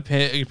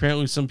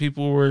apparently some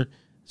people were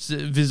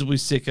visibly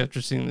sick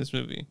after seeing this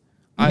movie.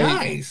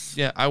 Nice.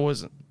 I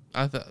wasn't.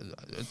 I thought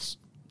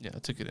I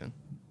took it in.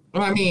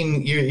 Well,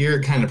 you're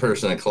the kind of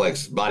person that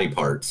collects body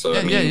parts, so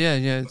yeah.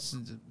 It's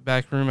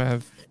back room. I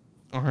have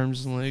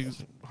arms and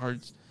legs,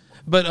 hearts,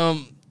 but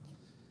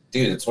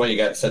dude, that's why you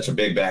got such a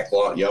big back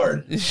lot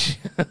yard.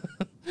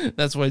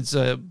 That's why it's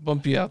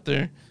bumpy out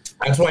there.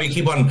 That's why you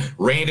keep on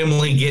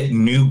randomly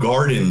getting new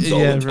gardens all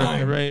the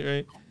time.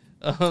 Right.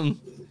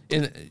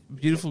 And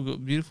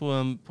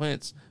beautiful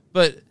plants.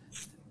 But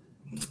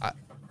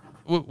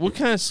what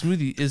kind of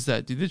smoothie is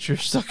that, dude, that you're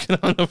sucking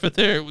on over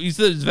there? You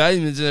said there's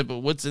vitamins in it, but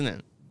what's in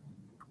it?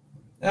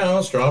 I don't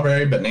know,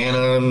 strawberry,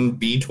 banana,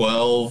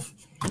 B12,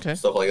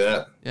 stuff like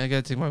that. Yeah, I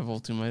gotta take my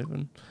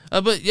Voltumite.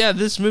 But yeah,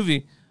 this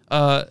movie,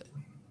 did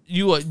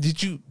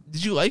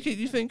you like it?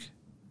 You think?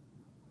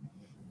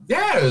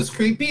 Yeah, it was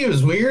creepy. It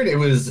was weird.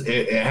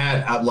 It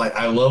had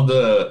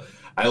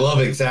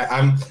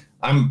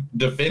I'm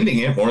defending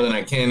it more than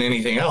I can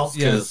anything else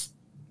because,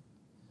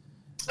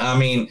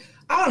 I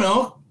don't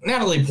know.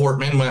 Natalie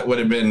Portman would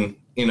have been,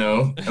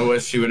 I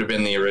wish she would have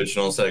been the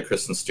original instead of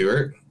Kristen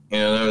Stewart.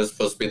 That was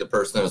supposed to be the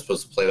person that was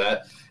supposed to play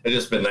that. It'd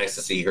just been nice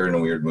to see her in a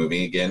weird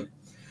movie again.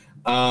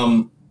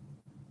 But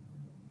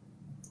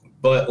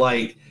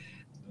like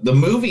the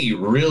movie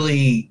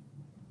really,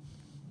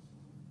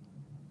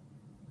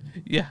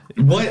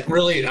 What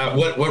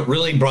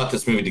really brought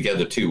this movie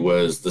together too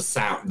was the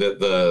sound,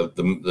 the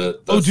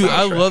oh, dude,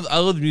 soundtrack. I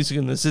love the music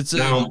in this.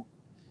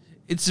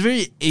 It's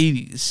very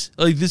 80s.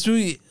 Like this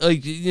movie,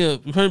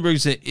 Cronenberg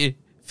said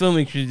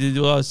filmmaker did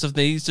a lot of stuff in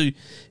the 80s. So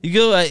you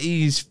go at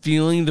 80s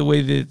feeling the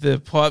way that the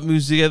plot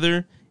moves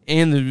together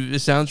and the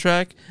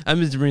soundtrack. I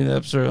meant to bring that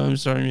up, sorry. I'm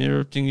sorry I'm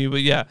interrupting you,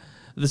 but yeah,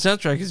 the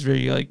soundtrack is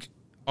very like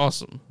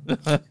awesome.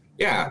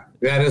 Yeah,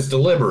 that is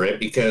deliberate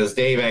because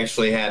Dave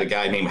actually had a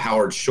guy named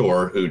Howard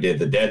Shore who did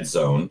The Dead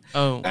Zone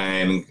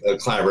and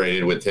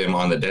collaborated with him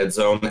on The Dead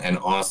Zone and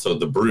also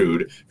The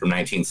Brood from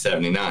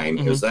 1979.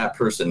 It was that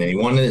person, and he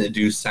wanted to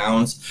do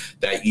sounds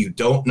that you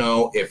don't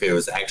know if it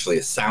was actually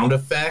a sound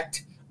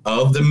effect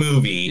of the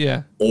movie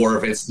or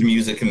if it's the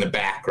music in the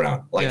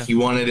background. Like he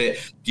wanted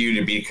you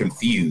to be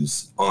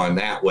confused on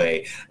that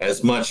way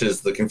as much as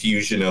the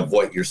confusion of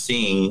what you're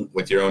seeing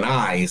with your own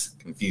eyes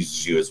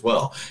confuses you as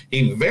well.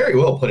 He very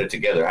well put it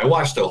together. I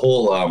watched a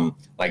whole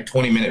like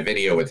 20-minute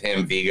video with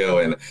him, Vigo,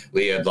 and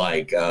Leah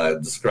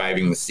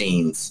describing the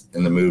scenes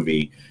in the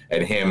movie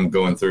and him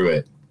going through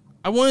it.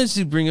 I wanted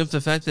to bring up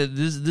the fact that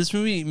this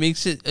movie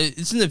makes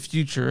it's in the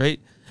future, right?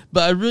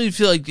 But I really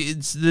feel like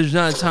there's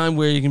not a time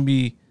where you can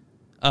be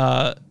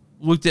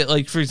looked at,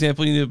 like, for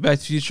example, Back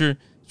to the Future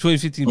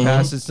 2015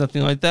 past and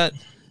something like that.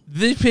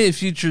 They paint a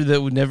future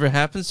that would never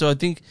happen, so I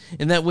think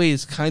in that way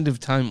it's kind of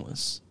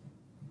timeless.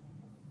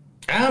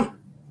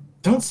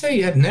 Don't say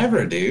yet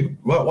never, dude.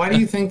 Why do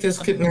you think this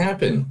couldn't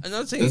happen? I'm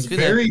not saying it's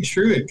very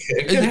true.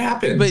 It could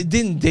happen, but it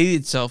didn't date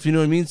itself. You know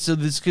what I mean? So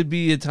this could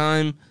be a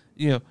time,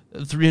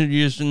 300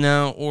 years from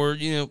now, or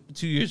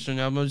 2 years from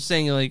now. I'm just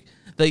saying,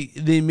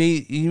 he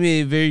made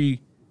a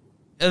very.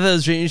 I thought it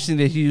was very interesting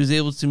that he was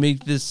able to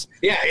make this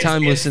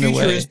timeless in a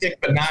way. Futuristic,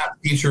 but not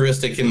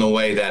futuristic in the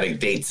way that it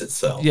dates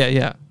itself.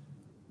 Yeah.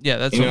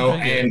 That's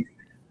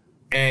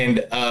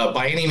and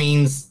by any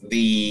means,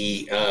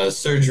 the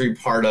surgery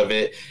part of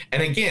it,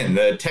 and again,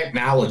 the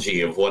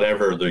technology of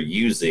whatever they're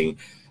using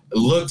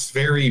looks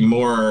very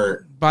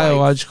more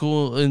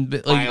biological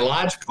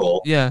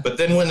biological. Yeah. But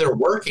then when they're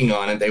working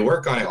on it, they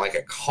work on it like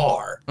a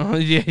car.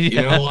 Yeah.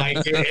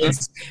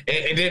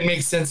 It didn't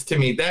make sense to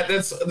me.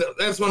 That's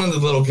one of the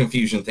little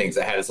confusion things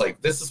I had. It's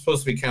like, this is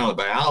supposed to be kind of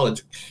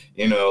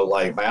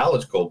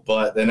biological,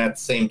 but then at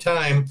the same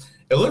time,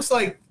 it looks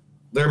like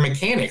they're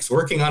mechanics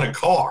working on a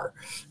car.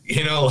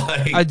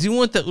 I do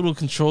want that little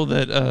control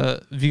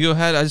that Vigo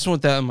had. I just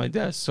want that on my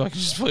desk so I can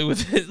just play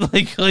with it.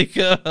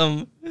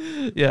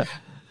 Yeah.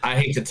 I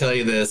hate to tell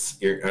you this,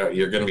 you're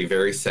going to be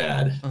very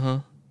sad.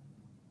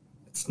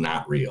 It's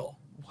not real.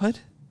 What?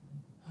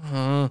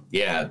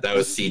 Yeah, that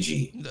was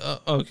CG.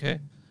 Okay.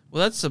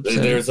 Well, that's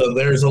upsetting. There's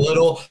a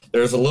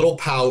little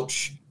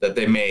pouch that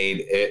they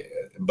made,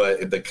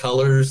 but the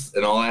colors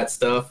and all that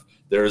stuff,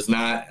 there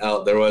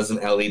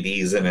wasn't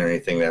LEDs in or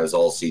anything. That was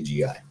all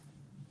CGI.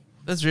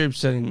 That's very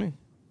upsetting me.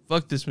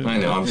 Fuck this movie. I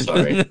know. I'm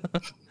sorry.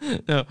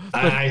 No.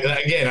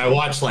 I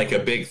watched like a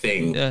big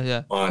thing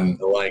on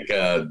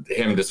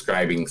him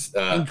describing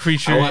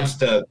creature. I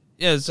watched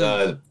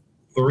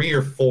 3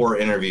 or 4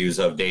 interviews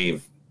of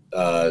David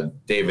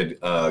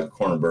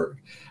Cronenberg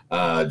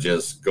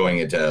just going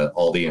into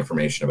all the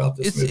information about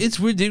this movie. It's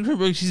weird. David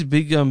Cronenberg, he's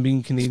big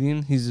being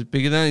Canadian. He's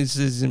big of that. He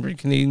says he's bring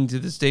Canadian to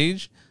the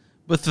stage.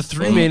 But the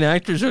 3 main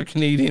actors are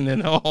Canadian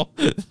and all.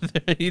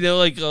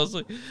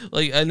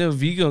 I know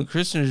Vigo and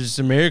Kristen are just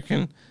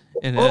American.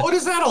 And what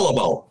is that all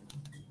about?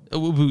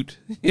 Boot.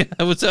 Yeah,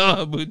 what's that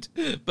all about?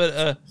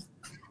 But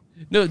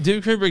no,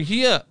 David Cronenberg,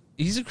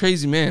 he's a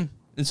crazy man,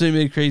 and so he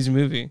made a crazy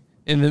movie,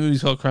 and the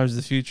movie's called Crimes of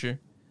the Future.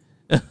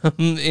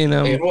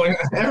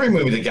 Every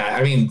movie,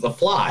 The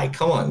Fly.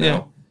 Come on,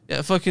 now.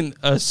 Yeah, fucking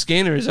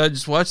Scanners. I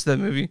just watched that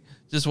movie.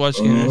 Just watched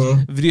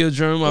Scanners.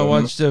 Videodrome. I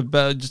watched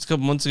about just a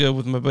couple months ago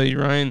with my buddy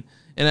Ryan,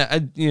 and I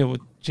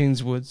with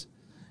James Woods,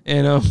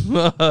 and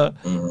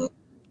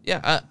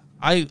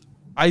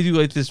I do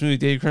like this movie,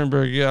 Dave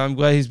Cronenberg. Yeah, I'm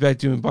glad he's back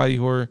doing body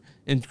horror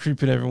and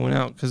creeping everyone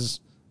out, because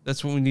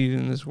that's what we need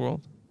in this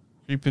world.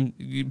 People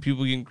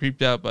getting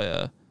creeped out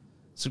by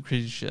some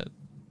crazy shit.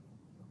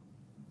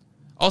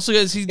 Also,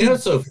 guys, he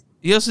also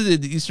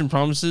did The Eastern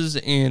Promises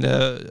and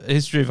A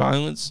History of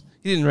Violence.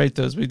 He didn't write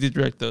those, but he did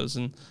direct those,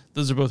 and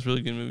those are both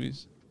really good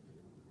movies.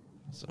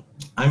 So,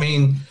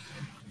 and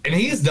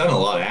he's done a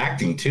lot of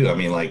acting too.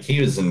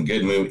 He was in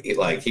good movie,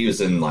 he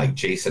was in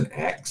Jason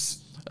X.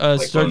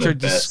 Star Trek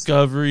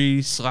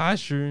Discovery,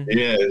 Slasher.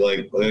 Yeah,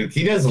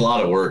 he does a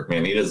lot of work,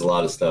 man. He does a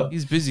lot of stuff.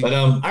 He's busy. But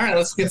all right,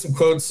 let's get some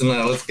quotes and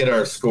let's get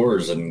our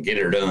scores and get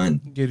her done.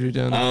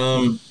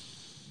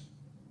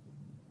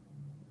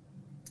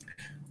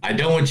 I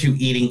don't want you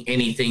eating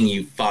anything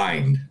you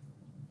find,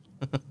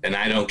 and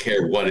I don't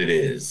care what it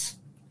is.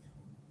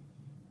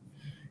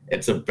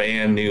 It's a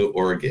brand new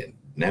organ,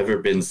 never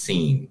been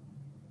seen,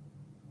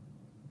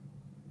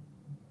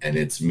 and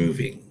it's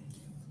moving.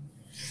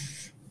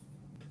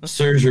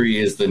 Surgery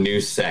is the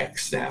new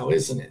sex now,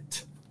 isn't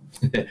it?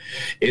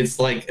 It's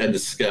like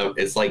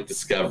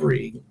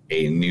discovering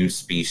a new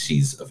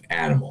species of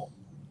animal.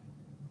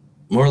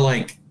 More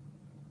like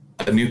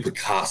a new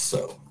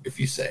Picasso, if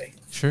you say.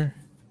 Sure.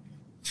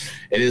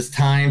 It is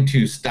time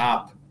to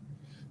stop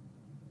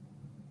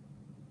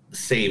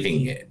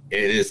saving it.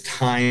 It is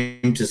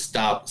time to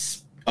stop.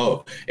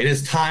 It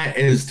is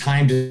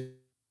time to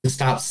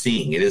stop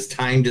seeing. It is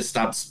time to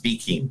stop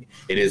speaking.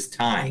 It is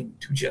time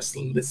to just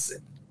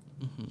listen.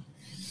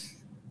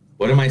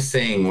 What am I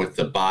saying with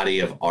the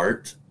body of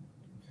art?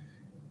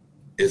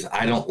 Is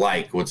I don't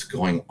like what's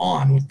going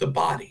on with the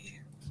body.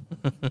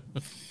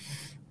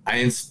 I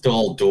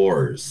install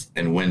doors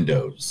and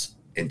windows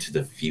into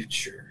the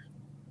future.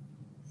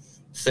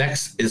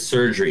 Sex is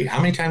surgery. How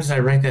many times did I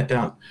write that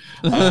down?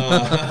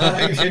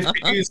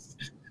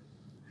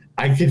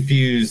 I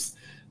confused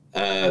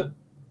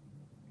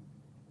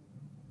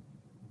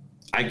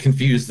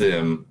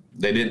them.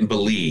 They didn't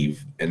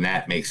believe, and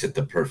that makes it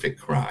the perfect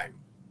crime.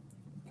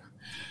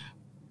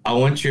 I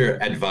want your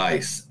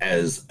advice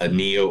as a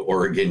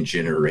neo-organ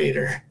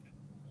generator.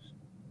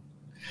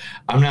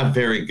 I'm not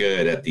very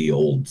good at the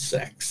old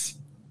sex.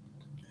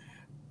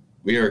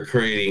 We are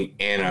creating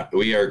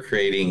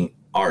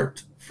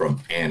art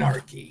from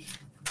anarchy.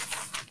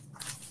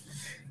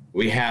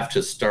 We have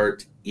to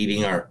start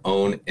eating our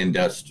own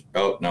industry.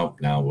 Oh, no,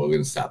 we're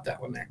going to stop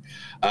that one there.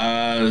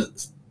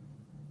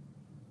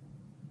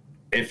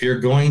 If you're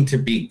going to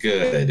be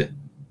good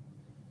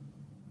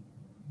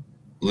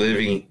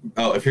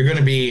if you're going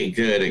to be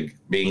good at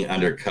being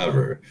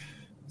undercover,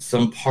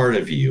 some part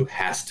of you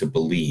has to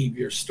believe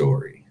your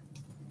story.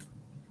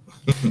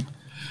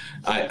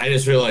 I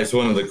just realized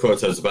one of the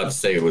quotes I was about to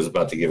say was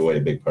about to give away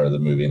a big part of the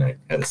movie, and I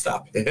had to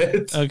stop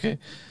it. Okay.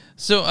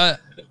 So, a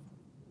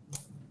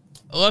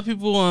lot of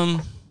people, a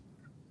lot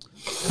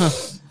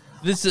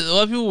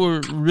of people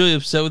were really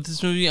upset with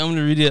this movie. I'm going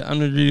to read it. I'm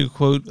going to read a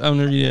quote. I'm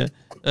going to read it.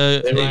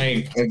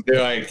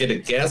 Do I get a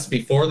guess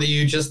before that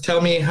you just tell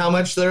me how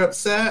much they're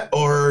upset,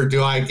 or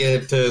do I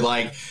get to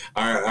like,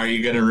 are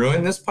you going to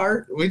ruin this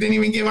part? We didn't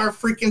even give our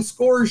freaking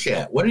scores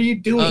yet. What are you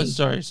doing? Oh,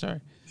 sorry.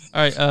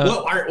 All right.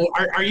 Well,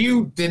 are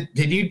you? Did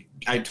you?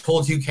 I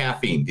told you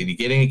caffeine. Did you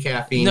get any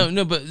caffeine?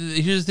 No. But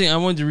here's the thing. I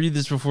wanted to read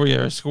this before you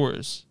had our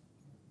scores.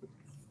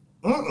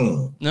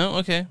 No.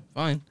 Okay.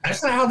 Fine.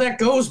 That's not how that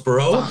goes,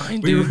 bro.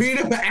 Fine, we dude. read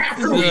them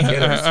after we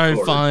get our scores. All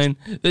right. Fine.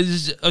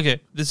 Okay.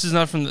 This is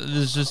not from. This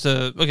is just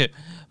a. Okay.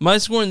 My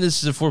score in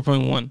this is a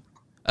 4.1.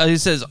 It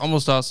says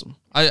almost awesome.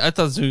 I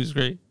thought this movie was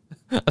great.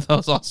 I thought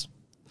it was awesome.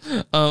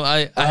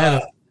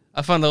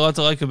 I found a lot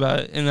to like about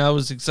it, and I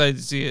was excited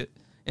to see it,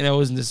 and I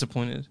wasn't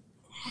disappointed.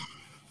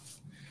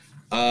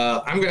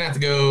 I'm going to have to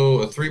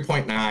go a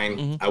 3.9.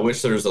 Mm-hmm. I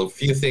wish there was a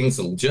few things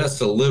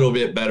just a little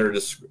bit better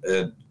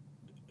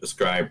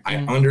described. I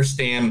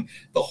understand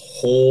the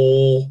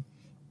whole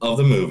of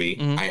the movie.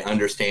 I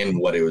understand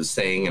what it was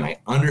saying, and I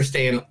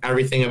understand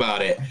everything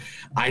about it.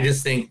 I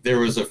just think there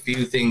was a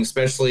few things,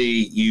 especially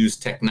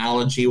used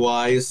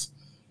technology-wise,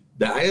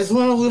 that I just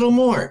want a little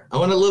more.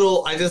 I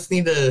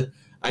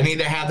need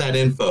to have that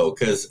info,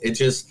 because it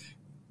just,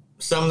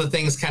 some of the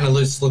things kind of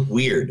just look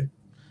weird.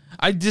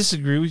 I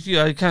disagree with you.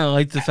 I kind of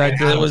like the fact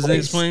that it wasn't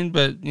explained,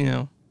 but,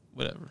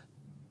 whatever.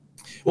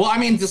 Well, I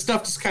mean, the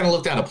stuff just kind of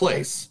looked out of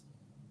place.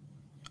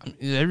 I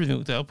mean, everything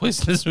looked out of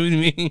place in this movie to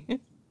me.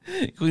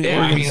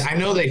 Yeah, I mean, I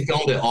know they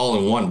filmed it all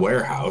in one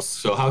warehouse,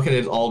 so how could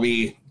it all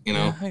be,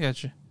 Yeah, I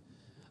got you.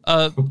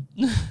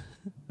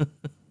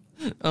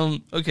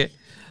 Okay.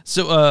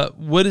 So,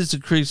 what is the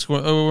critic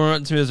score? Oh, we're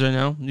on Tomatoes right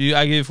now.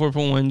 I gave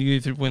 4.1. You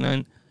gave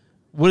 3.9.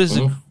 What is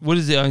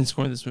the audience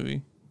score in this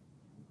movie?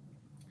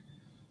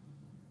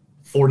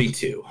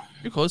 42.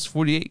 You're close.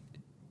 48.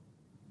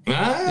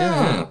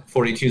 Yeah.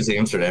 42 is the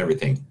answer to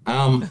everything.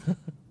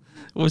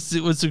 What's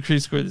the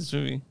critic score of this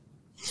movie?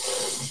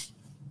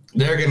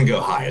 They're going to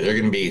go higher. They're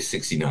going to be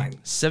 69.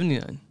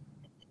 79.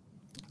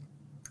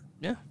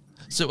 Yeah.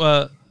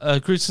 So,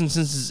 critics'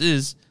 consensus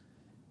is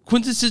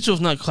quintessential,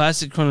 if not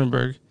classic,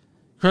 Cronenberg.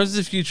 Crimes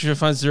of the Future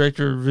finds the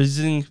director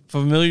revisiting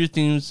familiar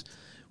themes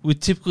with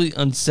typically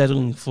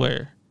unsettling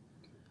flair.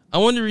 I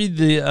want to read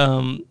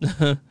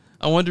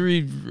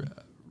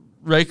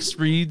Rex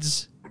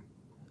Reed's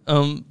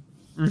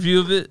review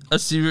of it.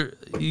 You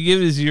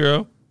gave it a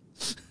 0.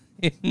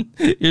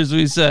 Here's what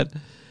he said.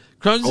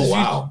 Crimes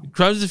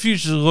of the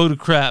Future is a load of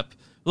crap.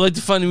 We'd like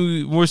to find a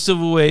more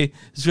civil way to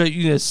describe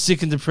a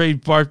sick and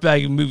depraved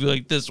barf-bagging movie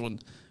like this one,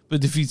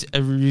 but defeats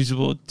every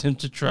reasonable attempt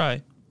to try.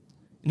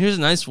 And here's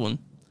a nice one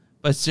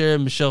by Sarah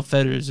Michelle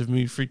Fetters of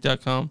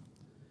MovieFreak.com.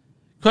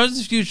 Crimes of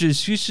the Future is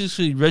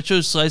futuristically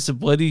retro slice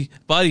of bloody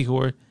body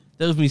horror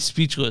that left me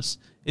speechless.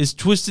 It's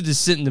twisted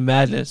descent into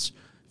madness,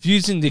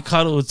 fusing to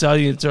coddle its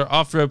audience or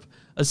offer up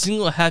a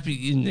single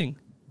happy ending.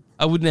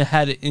 I wouldn't have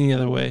had it any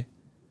other way.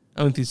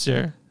 I'm with you,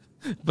 Sarah.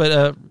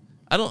 But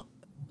I don't.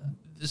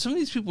 Some of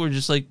these people are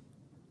just like.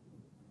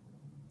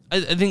 I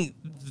think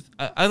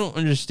I don't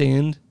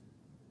understand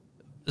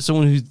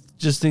someone who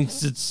just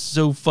thinks it's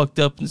so fucked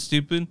up and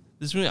stupid.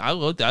 This movie, I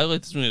like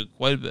this movie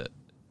quite a bit.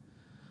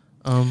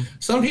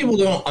 Some people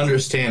don't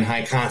understand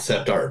high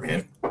concept art,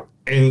 man,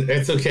 and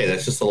it's okay.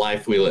 That's just the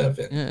life we live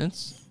in. Yeah,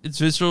 it's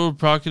visceral,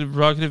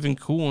 provocative, and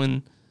cool,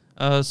 and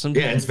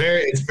it's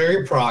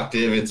very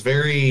provocative. It's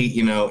very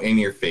in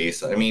your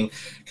face. I mean,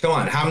 come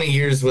on, how many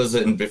years was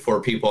it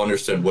before people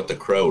understood what the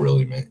Crow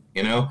really meant?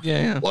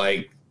 Yeah.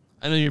 Like,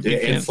 I know you're a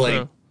big fan of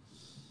Crow.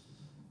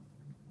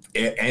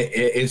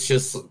 It's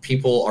just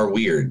people are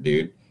weird,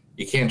 dude.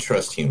 You can't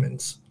trust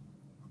humans.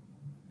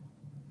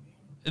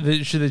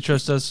 Should they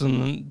trust us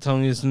in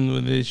telling us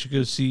when they should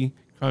go see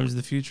Crimes of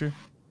the Future?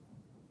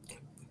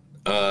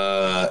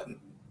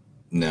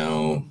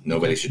 No,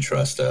 nobody should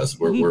trust us.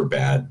 We're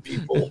bad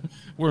people.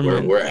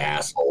 we're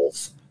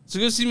assholes. So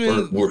go see me.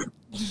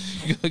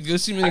 Go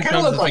see me. I kind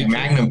of look like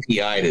Magnum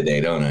PI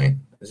today, don't I?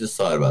 I just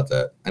thought about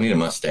that. I need a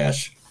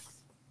mustache.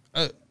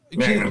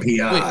 Magnum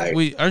PI.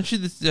 Wait, aren't you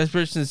that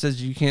person that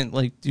says you can't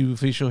like do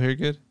facial hair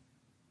good?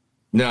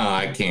 No,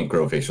 I can't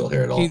grow facial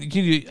hair at all. You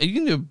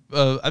can do.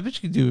 I bet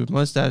you can do a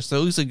mustache. That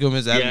looks like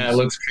Gomez Adams. Yeah, it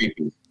looks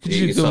creepy.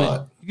 You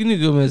can do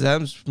Gomez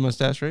Adams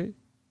mustache, right?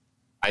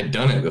 I've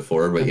done it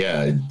before, but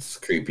yeah, it's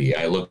creepy.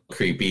 I look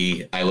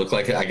creepy. I look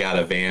like I got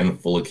a van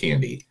full of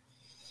candy.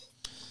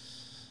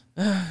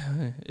 Do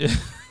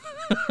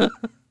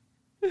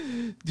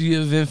you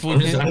have a van full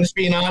of candy? I'm just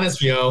being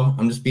honest, Joe.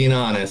 I'm just being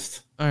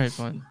honest. All right,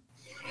 fine.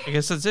 I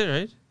guess that's it,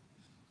 right?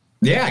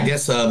 Yeah, I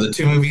guess the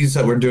 2 movies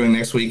that we're doing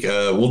next week,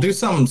 we'll do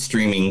some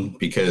streaming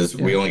because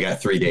we only got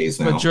 3 days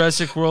now. But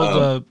Jurassic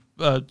World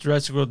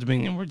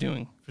Dominion, we're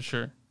doing for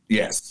sure.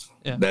 Yes,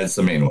 that's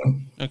the main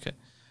one. Okay,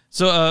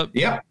 so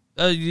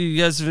you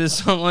guys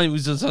visit us online.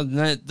 We're on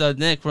net.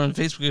 We're on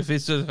Facebook at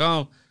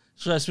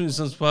facebook.com/Movie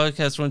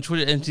Podcast. We're on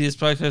Twitter, MTS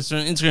Podcast. We're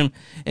on Instagram,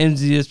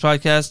 MTS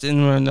Podcast,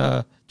 and we're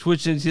on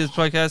Twitch, MTS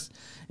Podcast,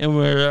 and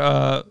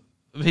we're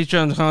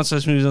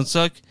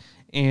Patreon.com/MoviesDon'tSuck.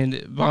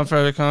 And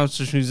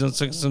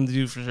bonfire.com/movies.suck and something to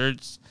do for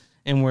shirts,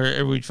 and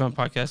wherever you find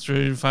podcasts,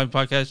 wherever you find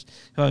podcasts,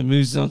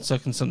 movies don't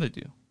suck and something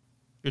to do.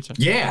 Your turn.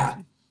 Yeah.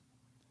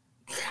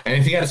 And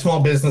if you got a small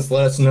business,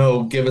 let us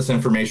know. Give us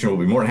information. We'll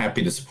be more than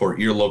happy to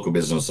support your local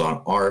business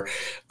on our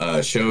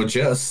show.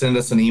 Just send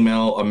us an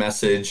email, a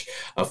message,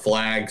 a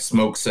flag,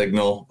 smoke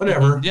signal,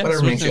 whatever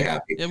makes you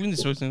happy. Yeah, we can do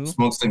smoke signals.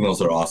 Smoke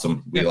signals are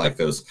awesome. We like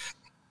those.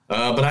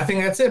 But I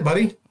think that's it,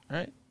 buddy. All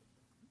right.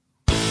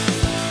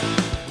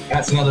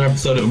 That's another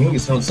episode of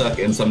Movies Don't Suck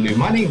and Some Do.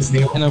 My name is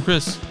Neil. And I'm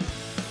Chris.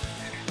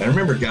 And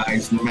remember,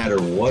 guys, no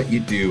matter what you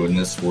do in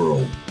this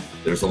world,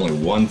 there's only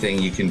one thing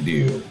you can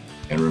do.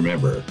 And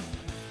remember,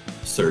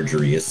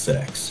 surgery is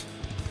sex.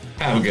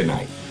 Have a good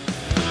night.